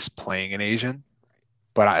different race playing an Asian.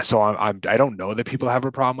 But I don't know that people have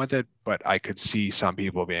a problem with it, but I could see some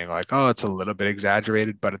people being like, oh, it's a little bit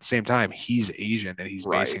exaggerated, but at the same time, he's Asian and he's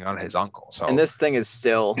right. basing it on his uncle. So And this thing is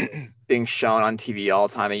still being shown on TV all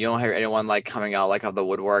the time, and you don't hear anyone like coming out like of the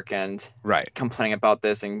woodwork and right, complaining about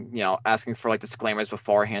this, and asking for like disclaimers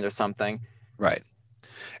beforehand or something. right.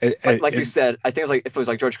 Like you said, I think it was like if it was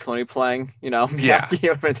like George Clooney playing, Yeah, Miyagi, it would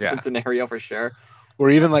have been a different yeah. scenario for sure. Or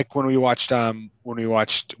even like when we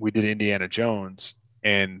did Indiana Jones,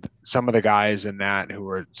 and some of the guys in that who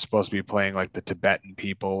were supposed to be playing like the Tibetan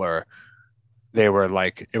people, or they were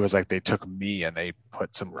like, it was like they took me and they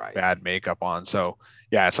put some Right. bad makeup on. So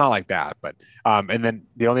yeah, it's not like that. But and then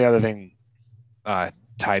the only other thing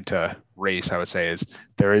tied to race, I would say, is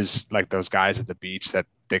there is like those guys at the beach that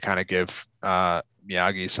they kind of give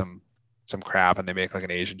Miyagi some crap, and they make like an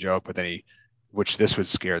Asian joke, but then which this would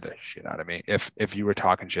scare the shit out of me if you were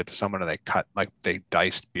talking shit to someone and they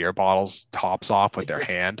diced beer bottles tops off with their Yes.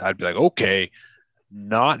 hand. I'd be like, okay,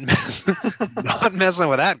 not messing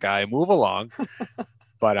with that guy. Move along.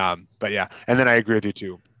 But yeah, and then I agree with you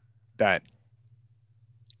too that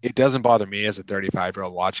it doesn't bother me as a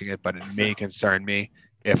 35-year-old watching it, but it may concern me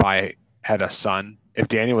if I had a son, if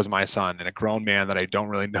Daniel was my son and a grown man that I don't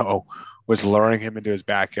really know was luring him into his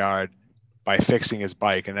backyard by fixing his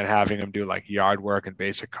bike and then having him do like yard work and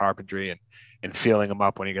basic carpentry and feeling him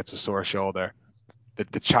up when he gets a sore shoulder.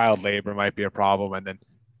 The child labor might be a problem, and then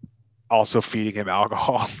also feeding him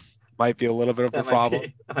alcohol might be a little bit of a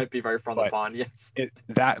problem. That might be very frowned But upon. Yes.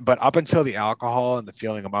 But up until the alcohol and the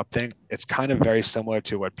feeling him up thing, it's kind of very similar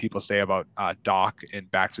to what people say about Doc in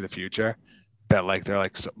Back to the Future. That like they're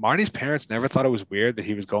like, so Marty's parents never thought it was weird that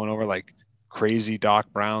he was going over like crazy Doc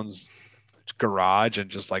Brown's garage and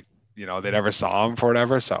just like, they never saw him for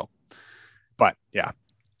whatever. So, but yeah,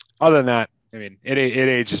 other than that, I mean, it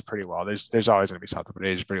ages pretty well. There's always going to be something, but it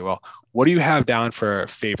ages pretty well. What do you have down for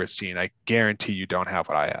favorite scene? I guarantee you don't have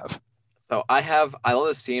what I have. So I love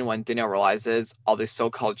the scene when Daniel realizes all these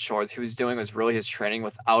so-called chores he was doing was really his training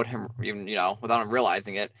without him even, without him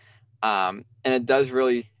realizing it. And it does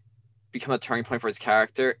really become a turning point for his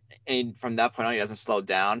character. And from that point on, he doesn't slow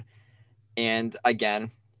down. And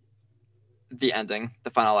again, the ending, the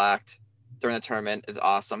final act during the tournament is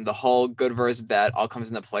awesome. The whole good versus bad all comes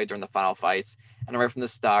into play during the final fights. And right from the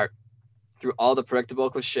start, through all the predictable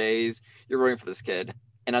cliches, you're rooting for this kid.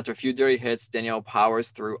 And after a few dirty hits, Daniel powers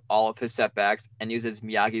through all of his setbacks and uses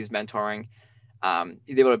Miyagi's mentoring.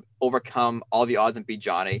 He's able to overcome all the odds and beat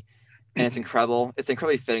Johnny. And it's incredible. It's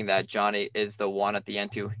incredibly fitting that Johnny is the one at the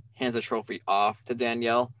end who hands the trophy off to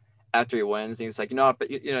Danielle after he wins. And he's like, you know what,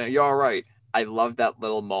 but you know, you're all right. I love that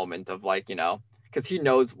little moment of like, you know, because he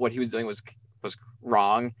knows what he was doing was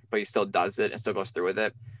wrong, but he still does it and still goes through with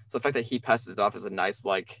it. So the fact that he passes it off is a nice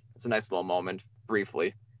it's a nice little moment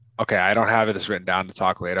briefly. Okay, I don't have this written down to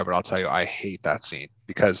talk later, but I'll tell you, I hate that scene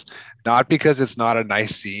not because it's not a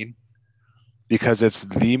nice scene, because it's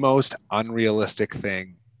the most unrealistic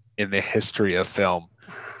thing in the history of film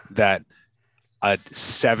that a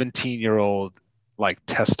 17-year-old like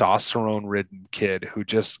testosterone-ridden kid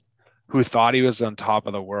who thought he was on top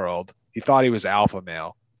of the world, he thought he was alpha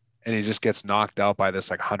male, and he just gets knocked out by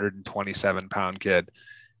this like 127-pound kid,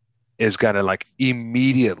 is gonna like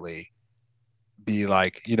immediately be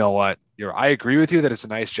like, you know what, I agree with you that it's a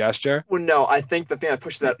nice gesture. Well, no, I think the thing that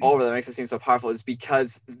pushes that over that makes it seem so powerful is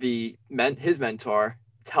because his mentor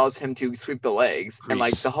tells him to sweep the legs and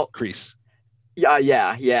like the whole crease. Yeah.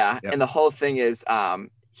 Yep. And the whole thing is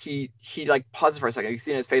he like pauses for a second. You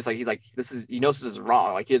see in his face like he's like he knows this is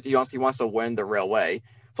wrong. Like he wants to win the real way.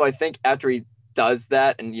 So I think after he does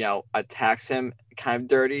that and you know attacks him kind of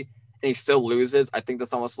dirty and he still loses, I think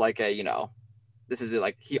that's almost like a, you know, this is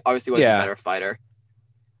like he obviously was a better fighter.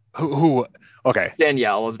 Who okay.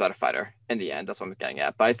 Danielle was a better fighter in the end. That's what I'm getting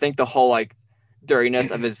at. But I think the whole like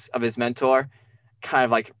dirtiness of his mentor kind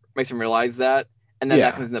of like makes him realize that. And then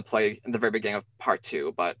that comes into play in the very beginning of part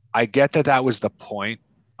 2. But I get that was the point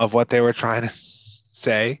of what they were trying to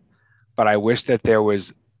say, but I wish that there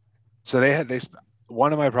was. So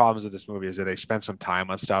one of my problems with this movie is that they spent some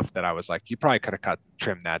time on stuff that I was like, you probably could have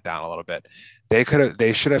trimmed that down a little bit.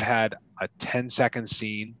 They should have had a 10-second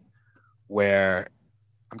scene where,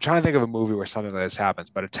 I'm trying to think of a movie where something like this happens,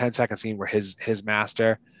 but a 10-second scene where his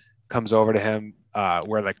master comes over to him,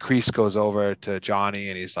 where like Kreese goes over to Johnny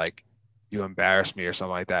and he's like, you embarrass me or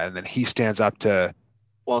something like that. And then he stands up to.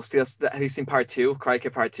 Well, see, have you seen part 2, Karate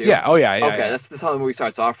Kid part 2? Yeah. Oh yeah. Okay. Yeah. That's how the movie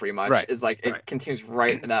starts off pretty much. Right. It's like, it continues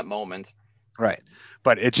right in that moment. Right.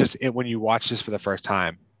 But when you watch this for the first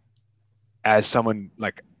time, as someone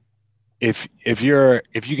like, if you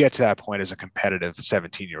get to that point as a competitive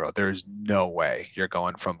 17-year-old, there's no way you're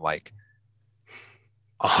going from like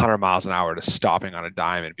 100 miles an hour to stopping on a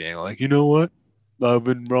dime and being like, you know what, I've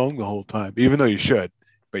been wrong the whole time, even though you should,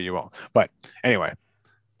 but you won't. But anyway,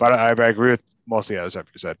 I agree with most of the other stuff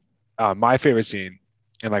you said. My favorite scene,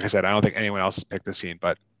 and like I said, I don't think anyone else has picked the scene,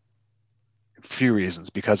 but a few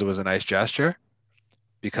reasons: because it was a nice gesture,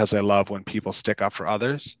 because I love when people stick up for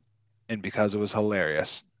others, and because it was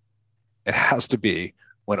hilarious. It has to be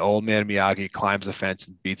when old man Miyagi climbs the fence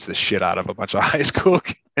and beats the shit out of a bunch of high school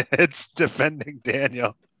kids defending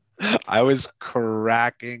Daniel. I was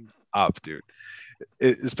cracking up, dude.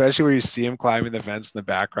 Especially when you see him climbing the fence in the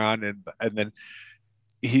background, and then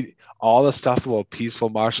all the stuff about peaceful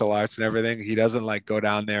martial arts and everything, he doesn't like go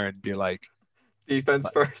down there and be like defense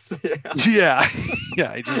first. Yeah.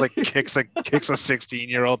 He just like kicks a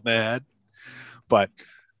 16-year-old in the head. But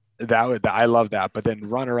I love that. But then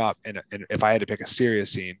runner up, and if I had to pick a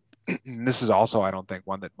serious scene, and this is also, I don't think,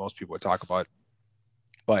 one that most people would talk about,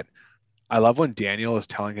 but I love when Daniel is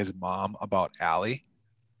telling his mom about Allie,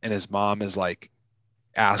 and his mom is like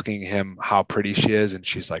asking him how pretty she is, and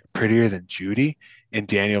she's like, prettier than Judy, and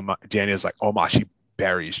Daniel's like, oh my, she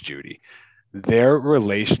buries Judy. Their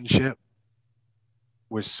relationship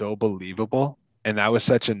was so believable, and that was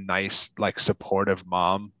such a nice like supportive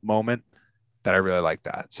mom moment that I really like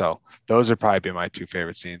that. So those would probably be my 2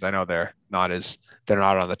 favorite scenes. I know they're not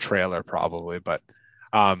on the trailer probably, but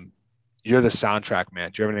you're the soundtrack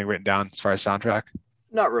man. Do you have anything written down as far as soundtrack?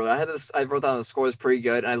 Not really. I wrote down the score is pretty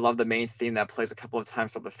good, and I love the main theme that plays a couple of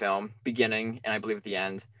times throughout the film, beginning and I believe at the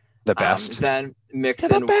end. The best. Then mix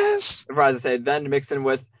You're in. the best. As I say, then mix in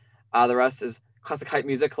with the rest is classic hype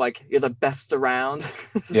music, like "You're the Best Around,"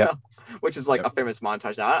 which is like a famous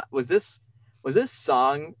montage. Now, was that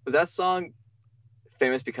song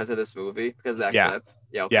famous because of this movie? Because of that clip?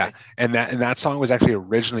 Yeah. Okay. Yeah, and that song was actually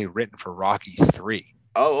originally written for Rocky 3.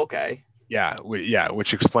 Oh, okay. Yeah,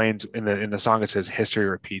 which explains in the song it says history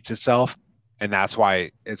repeats itself, and that's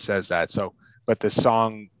why it says that. So, but the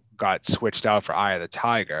song got switched out for Eye of the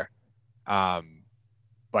Tiger,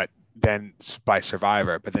 but then by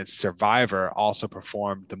Survivor. But then Survivor also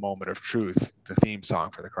performed The Moment of Truth, the theme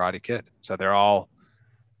song for the Karate Kid. So it's all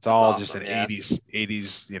awesome. Just an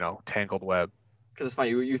 80s tangled web. Because it's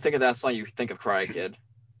funny, you think of that song, you think of Karate Kid.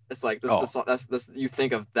 It's like this you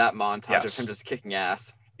think of that montage of him just kicking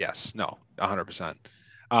ass. Yes, no, 100%.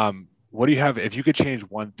 What do you have? If you could change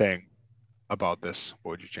one thing about this,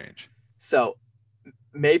 what would you change? So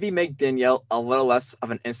maybe make Danielle a little less of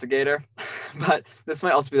an instigator. but this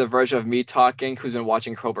might also be the version of me talking who's been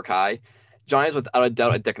watching Cobra Kai. Johnny is without a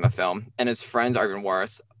doubt a dick in the film, and his friends are even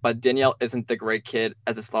worse. But Danielle isn't the great kid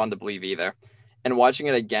as it's led on to believe either. And watching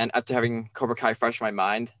it again after having Cobra Kai fresh in my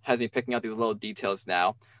mind has me picking out these little details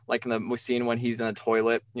now. Like in the scene when he's in the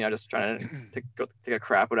toilet, just trying to go take a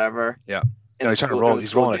crap, whatever. Yeah. In No, the he's trying to school- roll. in the He's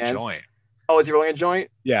school rolling dance. a joint. Oh, is he rolling a joint?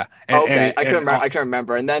 Yeah. Okay, I can remember. I can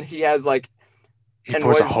remember. And then he has like, He and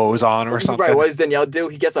puts a what is- hose on him or something. right? What does Danielle do?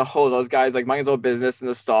 He gets a hose. Those guys like mind his own business in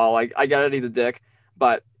the stall. Like I get it, he's a dick,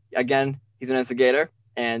 but again, he's an instigator.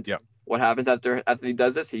 And Yep. what happens after he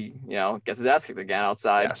does this? He gets his ass kicked again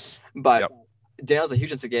outside. Yes. But Yep. Danielle's a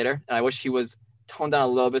huge instigator, and I wish he was toned down a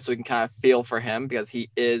little bit so we can kind of feel for him because he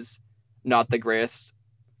is not the greatest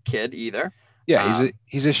kid either. Yeah,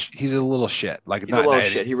 he's a little shit. Like He's a little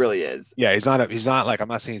shit. He really is. Yeah, he's not like, I'm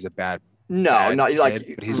not saying he's a bad No, not kid,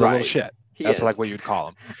 like but he's a little shit. He That's is. like what you'd call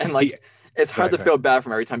him. And like it's hard to Right. feel bad for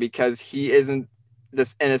him every time because he isn't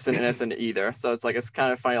this innocent either. So it's like it's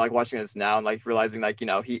kind of funny like watching this now and like realizing like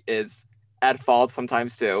he is at fault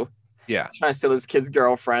sometimes too. Yeah. Trying to steal his kid's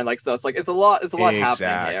girlfriend, like so it's like it's a lot happening here.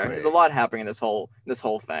 Exactly. There's a lot happening in this whole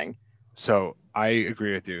thing. So I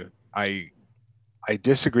agree with you. I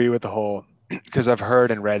disagree with the whole because I've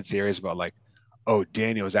heard and read theories about like, oh,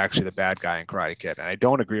 Daniel is actually the bad guy in Karate Kid, and I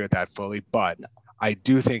don't agree with that fully, but I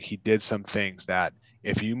do think he did some things that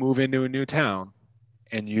if you move into a new town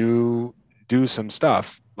and you do some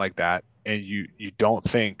stuff like that, and you don't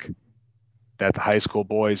think that the high school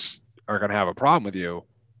boys are going to have a problem with you,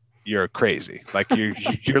 you're crazy. Like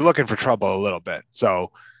you're looking for trouble a little bit.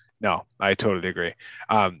 So no, I totally agree.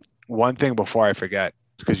 One thing before I forget,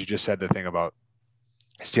 because you just said the thing about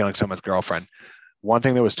stealing someone's girlfriend. One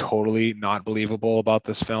thing that was totally not believable about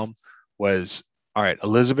this film was, all right,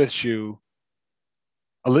 Elizabeth Shue.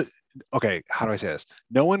 Okay, how do I say this?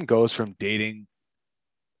 No one goes from dating.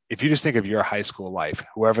 If you just think of your high school life,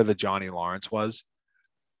 whoever the Johnny Lawrence was,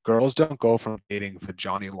 girls don't go from dating the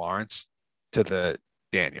Johnny Lawrence to the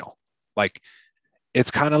Daniel. Like,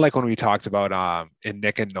 it's kind of like when we talked about in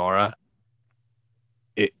Nick and Nora.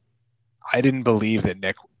 I didn't believe that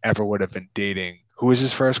Nick ever would have been dating. Who was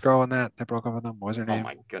his first girl in that broke up with him? What was her name? Oh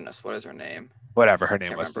my goodness, what is her name? Whatever her name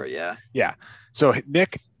Can't was. remember. Yeah. So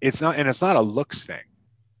Nick, it's not a looks thing.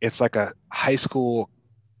 It's like a high school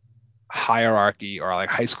hierarchy or like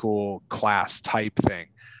high school class type thing.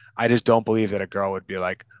 I just don't believe that a girl would be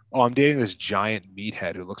like, oh, I'm dating this giant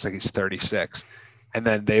meathead who looks like he's 36, and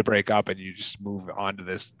then they break up and you just move on to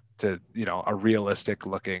this a realistic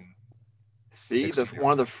looking. See, 16-year-old.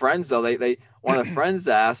 one of the friends though, they one of the friends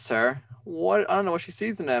asked her, "What? I don't know what she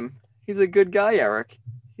sees in him. He's a good guy, Eric.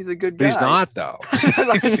 He's a good guy." But he's not though. I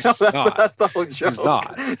know, He's not. that's the whole joke. He's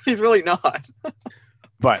not. He's really not.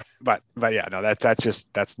 But yeah, no,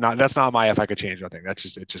 that's not my if I could change one thing.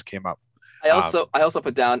 It just came up. I also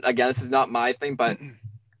put down again. This is not my thing, but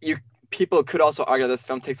people could also argue this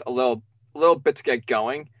film takes a little bit to get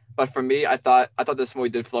going. But for me, I thought this movie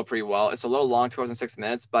did flow pretty well. It's a little long, 2 hours and 6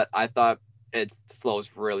 minutes, but I thought it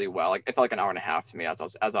flows really well. Like it felt like an hour and a half to me as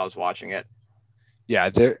I was watching it. Yeah,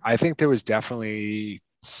 I think there was definitely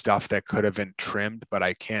stuff that could have been trimmed, but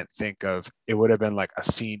I can't think of it would have been like a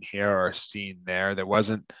scene here or a scene there. There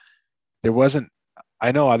wasn't.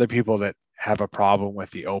 I know other people that have a problem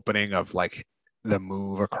with the opening of like the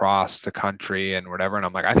move across the country and whatever, and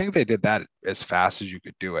I'm like, I think they did that as fast as you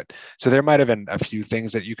could do it. So there might have been a few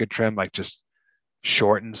things that you could trim, like just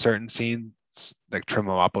shorten certain scenes, like trim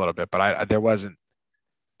them up a little bit. But there wasn't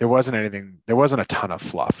anything. There wasn't a ton of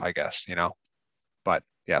fluff, I guess, But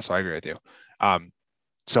yeah, so I agree with you.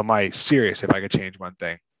 So if I could change one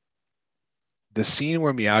thing, the scene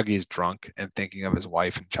where Miyagi is drunk and thinking of his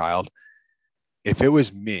wife and child, if it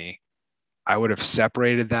was me, I would have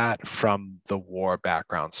separated that from the war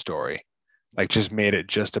background story, like just made it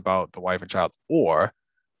just about the wife and child, or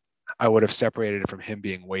I would have separated it from him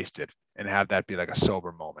being wasted and have that be like a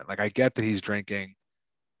sober moment. Like I get that he's drinking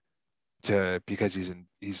because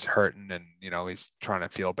he's hurting and he's trying to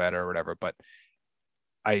feel better or whatever, but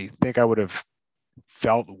I think I would have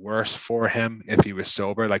felt worse for him if he was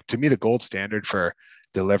sober. Like to me, the gold standard for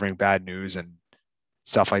delivering bad news and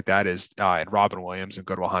stuff like that is in Robin Williams in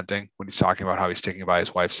Good Will Hunting, when he's talking about how he's sticking by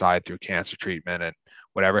his wife's side through cancer treatment and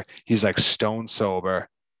whatever. He's like stone sober,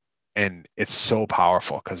 and it's so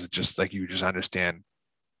powerful because it's just like you just understand.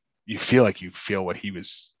 You feel like you feel what he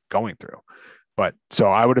was going through. But so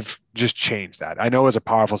I would have just changed that. I know it was a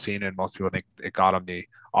powerful scene, and most people think it got him the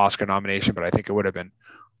Oscar nomination, but I think it would have been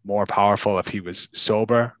more powerful if he was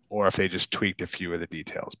sober or if they just tweaked a few of the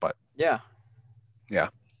details. But Yeah.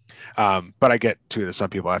 But I get too that some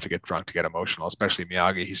people have to get drunk to get emotional, especially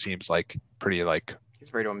Miyagi. He seems like pretty like He's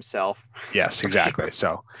very to himself. Yes, For exactly. sure.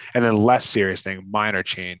 So, and then less serious thing, minor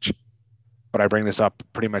change, but I bring this up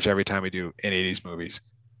pretty much every time we do in 80s movies.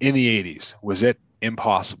 In the 80s, was it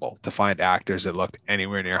impossible to find actors that looked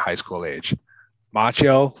anywhere near high school age?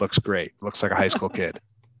 Machio looks great, looks like a high school kid.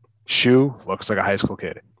 Shu looks like a high school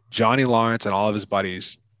kid. Johnny Lawrence and all of his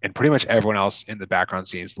buddies, and pretty much everyone else in the background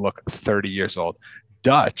scenes, look 30 years old.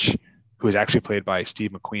 Dutch, who is actually played by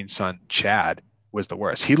Steve McQueen's son, Chad, was the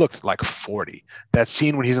worst. He looked like 40. That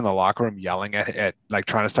scene when he's in the locker room yelling at like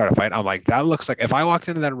trying to start a fight, I'm like, that looks like if I walked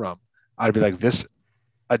into that room, I'd be like, this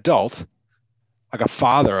adult, like a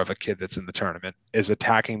father of a kid that's in the tournament, is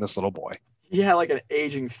attacking this little boy. He had like an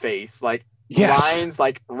aging face, like Yes. lines,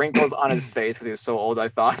 like wrinkles on his face because he was so old. I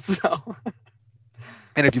thought so.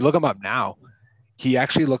 And if you look him up now, he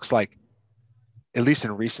actually looks like, at least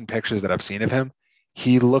in recent pictures that I've seen of him,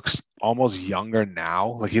 he looks almost younger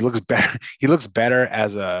now. Like he looks better. He looks better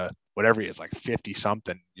as a whatever he is, like 50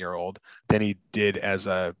 something year old, than he did as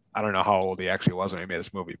a, I don't know how old he actually was when he made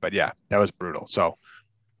this movie. But yeah, that was brutal. So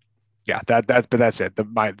yeah, but that's it.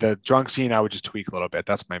 The drunk scene I would just tweak a little bit.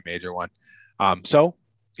 That's my major one. So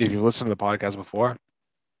if you've listened to the podcast before,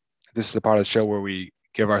 this is the part of the show where we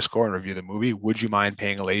give our score and review the movie. Would you mind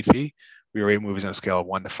paying a late fee? We rate movies on a scale of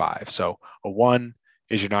 1 to 5. So a 1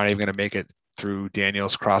 is you're not even going to make it through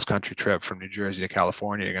Daniel's cross-country trip from New Jersey to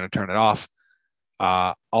California. You're going to turn it off.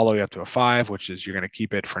 All the way up to a 5, which is you're going to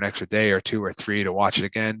keep it for an extra day or 2 or 3 to watch it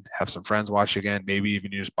again, have some friends watch it again, maybe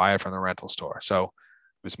even you just buy it from the rental store. So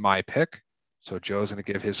it was my pick. So Joe's going to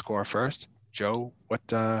give his score first. Joe, what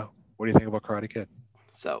do you think about Karate Kid?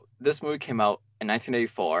 So this movie came out in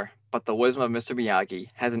 1984, but the wisdom of Mr. Miyagi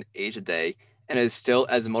hasn't aged a day and is still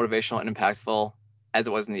as motivational and impactful as it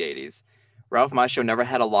was in the 80s. Ralph Macchio never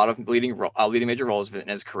had a lot of leading major roles in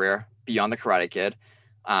his career beyond the Karate Kid,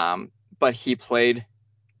 but he played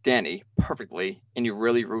Danny perfectly, and you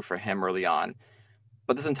really root for him early on.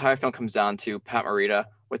 But this entire film comes down to Pat Morita.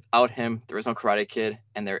 Without him, there is no Karate Kid,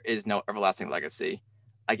 and there is no everlasting legacy.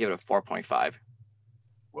 I give it a 4.5.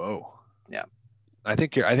 Whoa. Yeah. I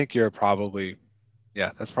think you're probably,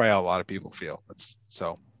 yeah, that's probably how a lot of people feel. That's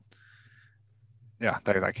so, yeah,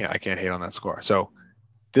 I can't hate on that score. So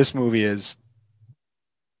this movie is,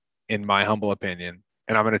 in my humble opinion,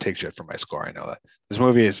 and I'm going to take shit for my score. I know that this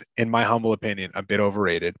movie is, in my humble opinion, a bit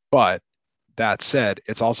overrated, but that said,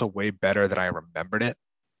 it's also way better than I remembered it.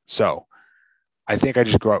 So I think I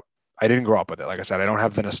didn't grow up with it. Like I said, I don't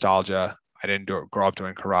have the nostalgia. I didn't grow up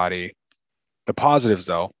doing karate. The positives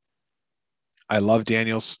though, I love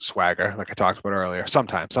Daniel's swagger, like I talked about earlier.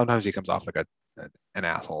 Sometimes he comes off like an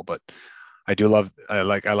asshole, but I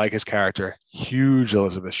like his character. Huge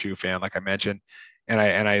Elizabeth Shue fan, like I mentioned, and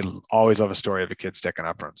I always love a story of a kid sticking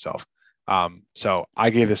up for himself. So I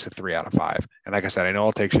gave this a 3 out of 5, and like I said, I know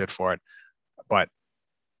I'll take shit for it, but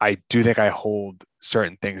I do think I hold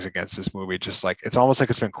certain things against this movie. Just like it's almost like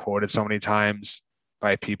it's been quoted so many times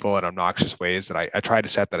by people in obnoxious ways that I try to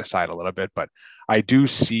set that aside a little bit, but I do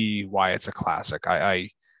see why it's a classic.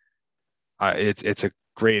 It's a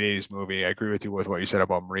great 80s movie. I agree with you with what you said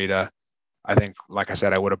about Morita. I think, like I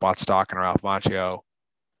said, I would have bought stock in Ralph Macchio.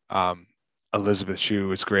 Elizabeth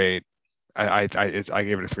Shue is great. I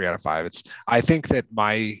gave it a 3 out of 5. I think that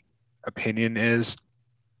my opinion is,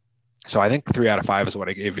 so I think 3 out of 5 is what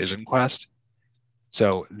I gave Vision Quest.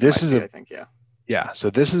 So this is I think, yeah. Yeah, so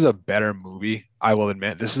this is a better movie. I will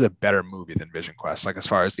admit this is a better movie than Vision Quest, like as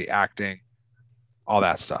far as the acting, all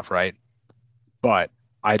that stuff, right? But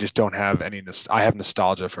I just don't have I have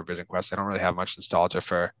nostalgia for Vision Quest. I don't really have much nostalgia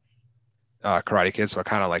for Karate Kid, so it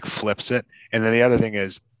kind of like flips it. And then the other thing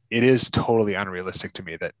is, it is totally unrealistic to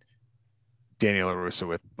me that Daniel LaRusso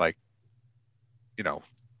with like,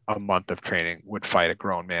 a month of training would fight a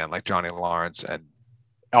grown man like Johnny Lawrence and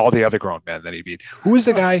all the other grown men that he beat. Who is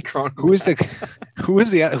the guy? who is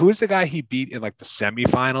the guy he beat in like the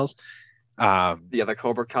semifinals? The other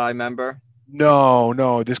Cobra Kai member.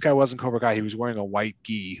 No, this guy wasn't Cobra Kai. He was wearing a white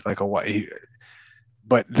gi, like a white.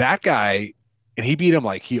 But that guy, and he beat him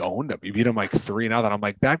like he owned him. He beat him like 3-0. I'm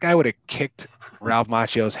like, that guy would have kicked Ralph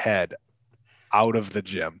Macchio's head out of the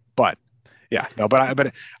gym. But yeah, no,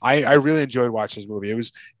 but I really enjoyed watching this movie.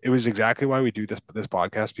 It was exactly why we do this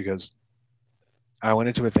podcast, because I went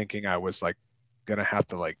into it thinking I was like gonna have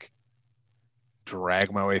to like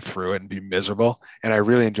drag my way through it and be miserable, and I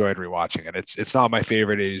really enjoyed rewatching it. It's not my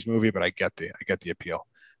favorite 80s movie, but I get the appeal.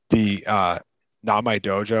 The Not My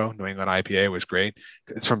Dojo New England IPA was great.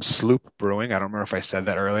 It's from Sloop Brewing. I don't remember if I said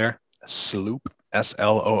that earlier. Sloop,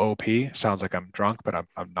 SLOOP. Sounds like I'm drunk, but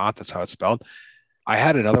I'm not. That's how it's spelled. I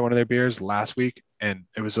had another one of their beers last week, and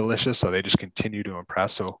it was delicious. So they just continue to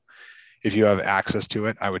impress. So if you have access to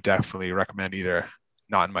it, I would definitely recommend either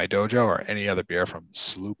Not in My Dojo, or any other beer from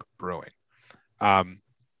Sloop Brewing.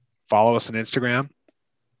 Follow us on Instagram,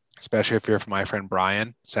 especially if you're from my friend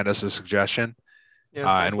Brian. Send us a suggestion. Yes,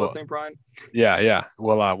 thanks and for we'll, listening, Brian. yeah,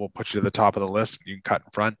 we'll put you to the top of the list. You can cut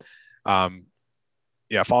in front.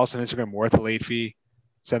 Follow us on Instagram, Worth a Late Fee.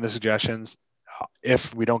 Send the suggestions.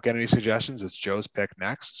 If we don't get any suggestions, it's Joe's pick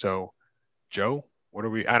next. So, Joe, what are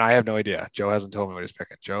we? And I have no idea. Joe hasn't told me what he's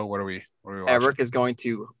picking. Joe, what are we watching? Eric is going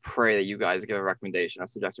to pray that you guys give a recommendation, a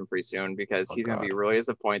suggestion pretty soon, because he's going to be really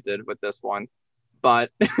disappointed with this one. But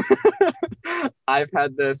I've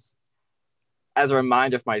had this as a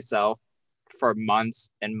reminder of myself for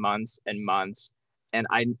months and months and months, and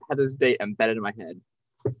I had this date embedded in my head.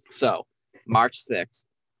 So March 6th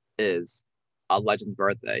is a legend's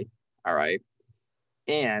birthday, all right?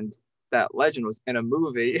 And that legend was in a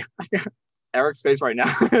movie. Eric's face right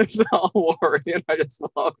now is all worried. I just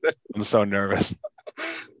love it. I'm so nervous.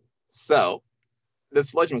 So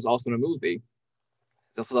this legend was also in a movie.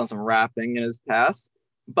 He's also done some rapping in his past,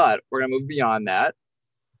 but we're going to move beyond that.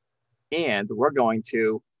 And we're going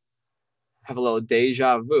to have a little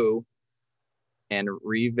deja vu and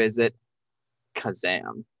revisit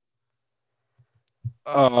Kazam.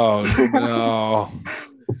 Oh, no.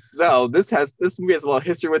 So this movie has a little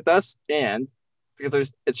history with us, and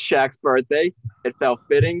because it's Shaq's birthday, it felt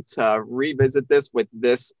fitting to revisit this with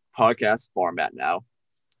this podcast format now.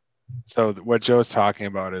 So what Joe's talking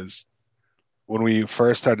about is when we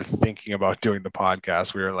first started thinking about doing the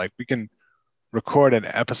podcast, we were like, we can record an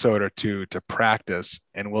episode or two to practice,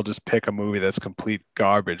 and we'll just pick a movie that's complete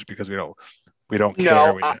garbage because we don't care.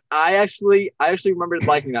 No, I actually remember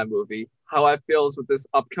liking that movie. How I feel is with this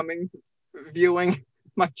upcoming viewing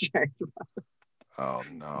might change. Oh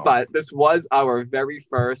no! But this was our very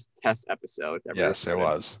first test episode. Yes, it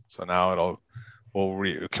was. So now can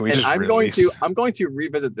we and just I'm release? I'm going to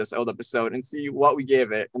revisit this old episode and see what we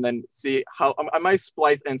gave it, and then see how I might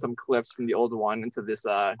splice in some clips from the old one into this.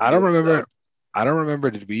 I don't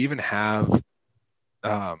remember. Did we even have?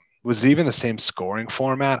 Was it even the same scoring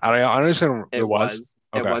format? I understand it was.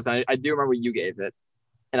 Okay. It was. I do remember you gave it,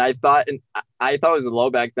 and I thought it was low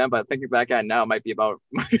back then, but thinking back at it now, it might be about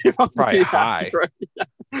probably high.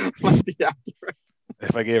 Yeah, might be accurate.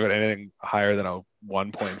 If I gave it anything higher than a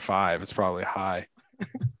 1.5, it's probably high.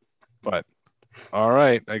 But all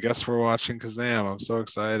right, I guess we're watching Kazam. I'm so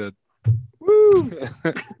excited. Woo!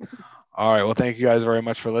 All right. Well, thank you guys very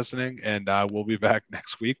much for listening, and we'll be back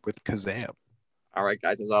next week with Kazam. All right,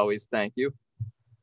 guys. As always, thank you.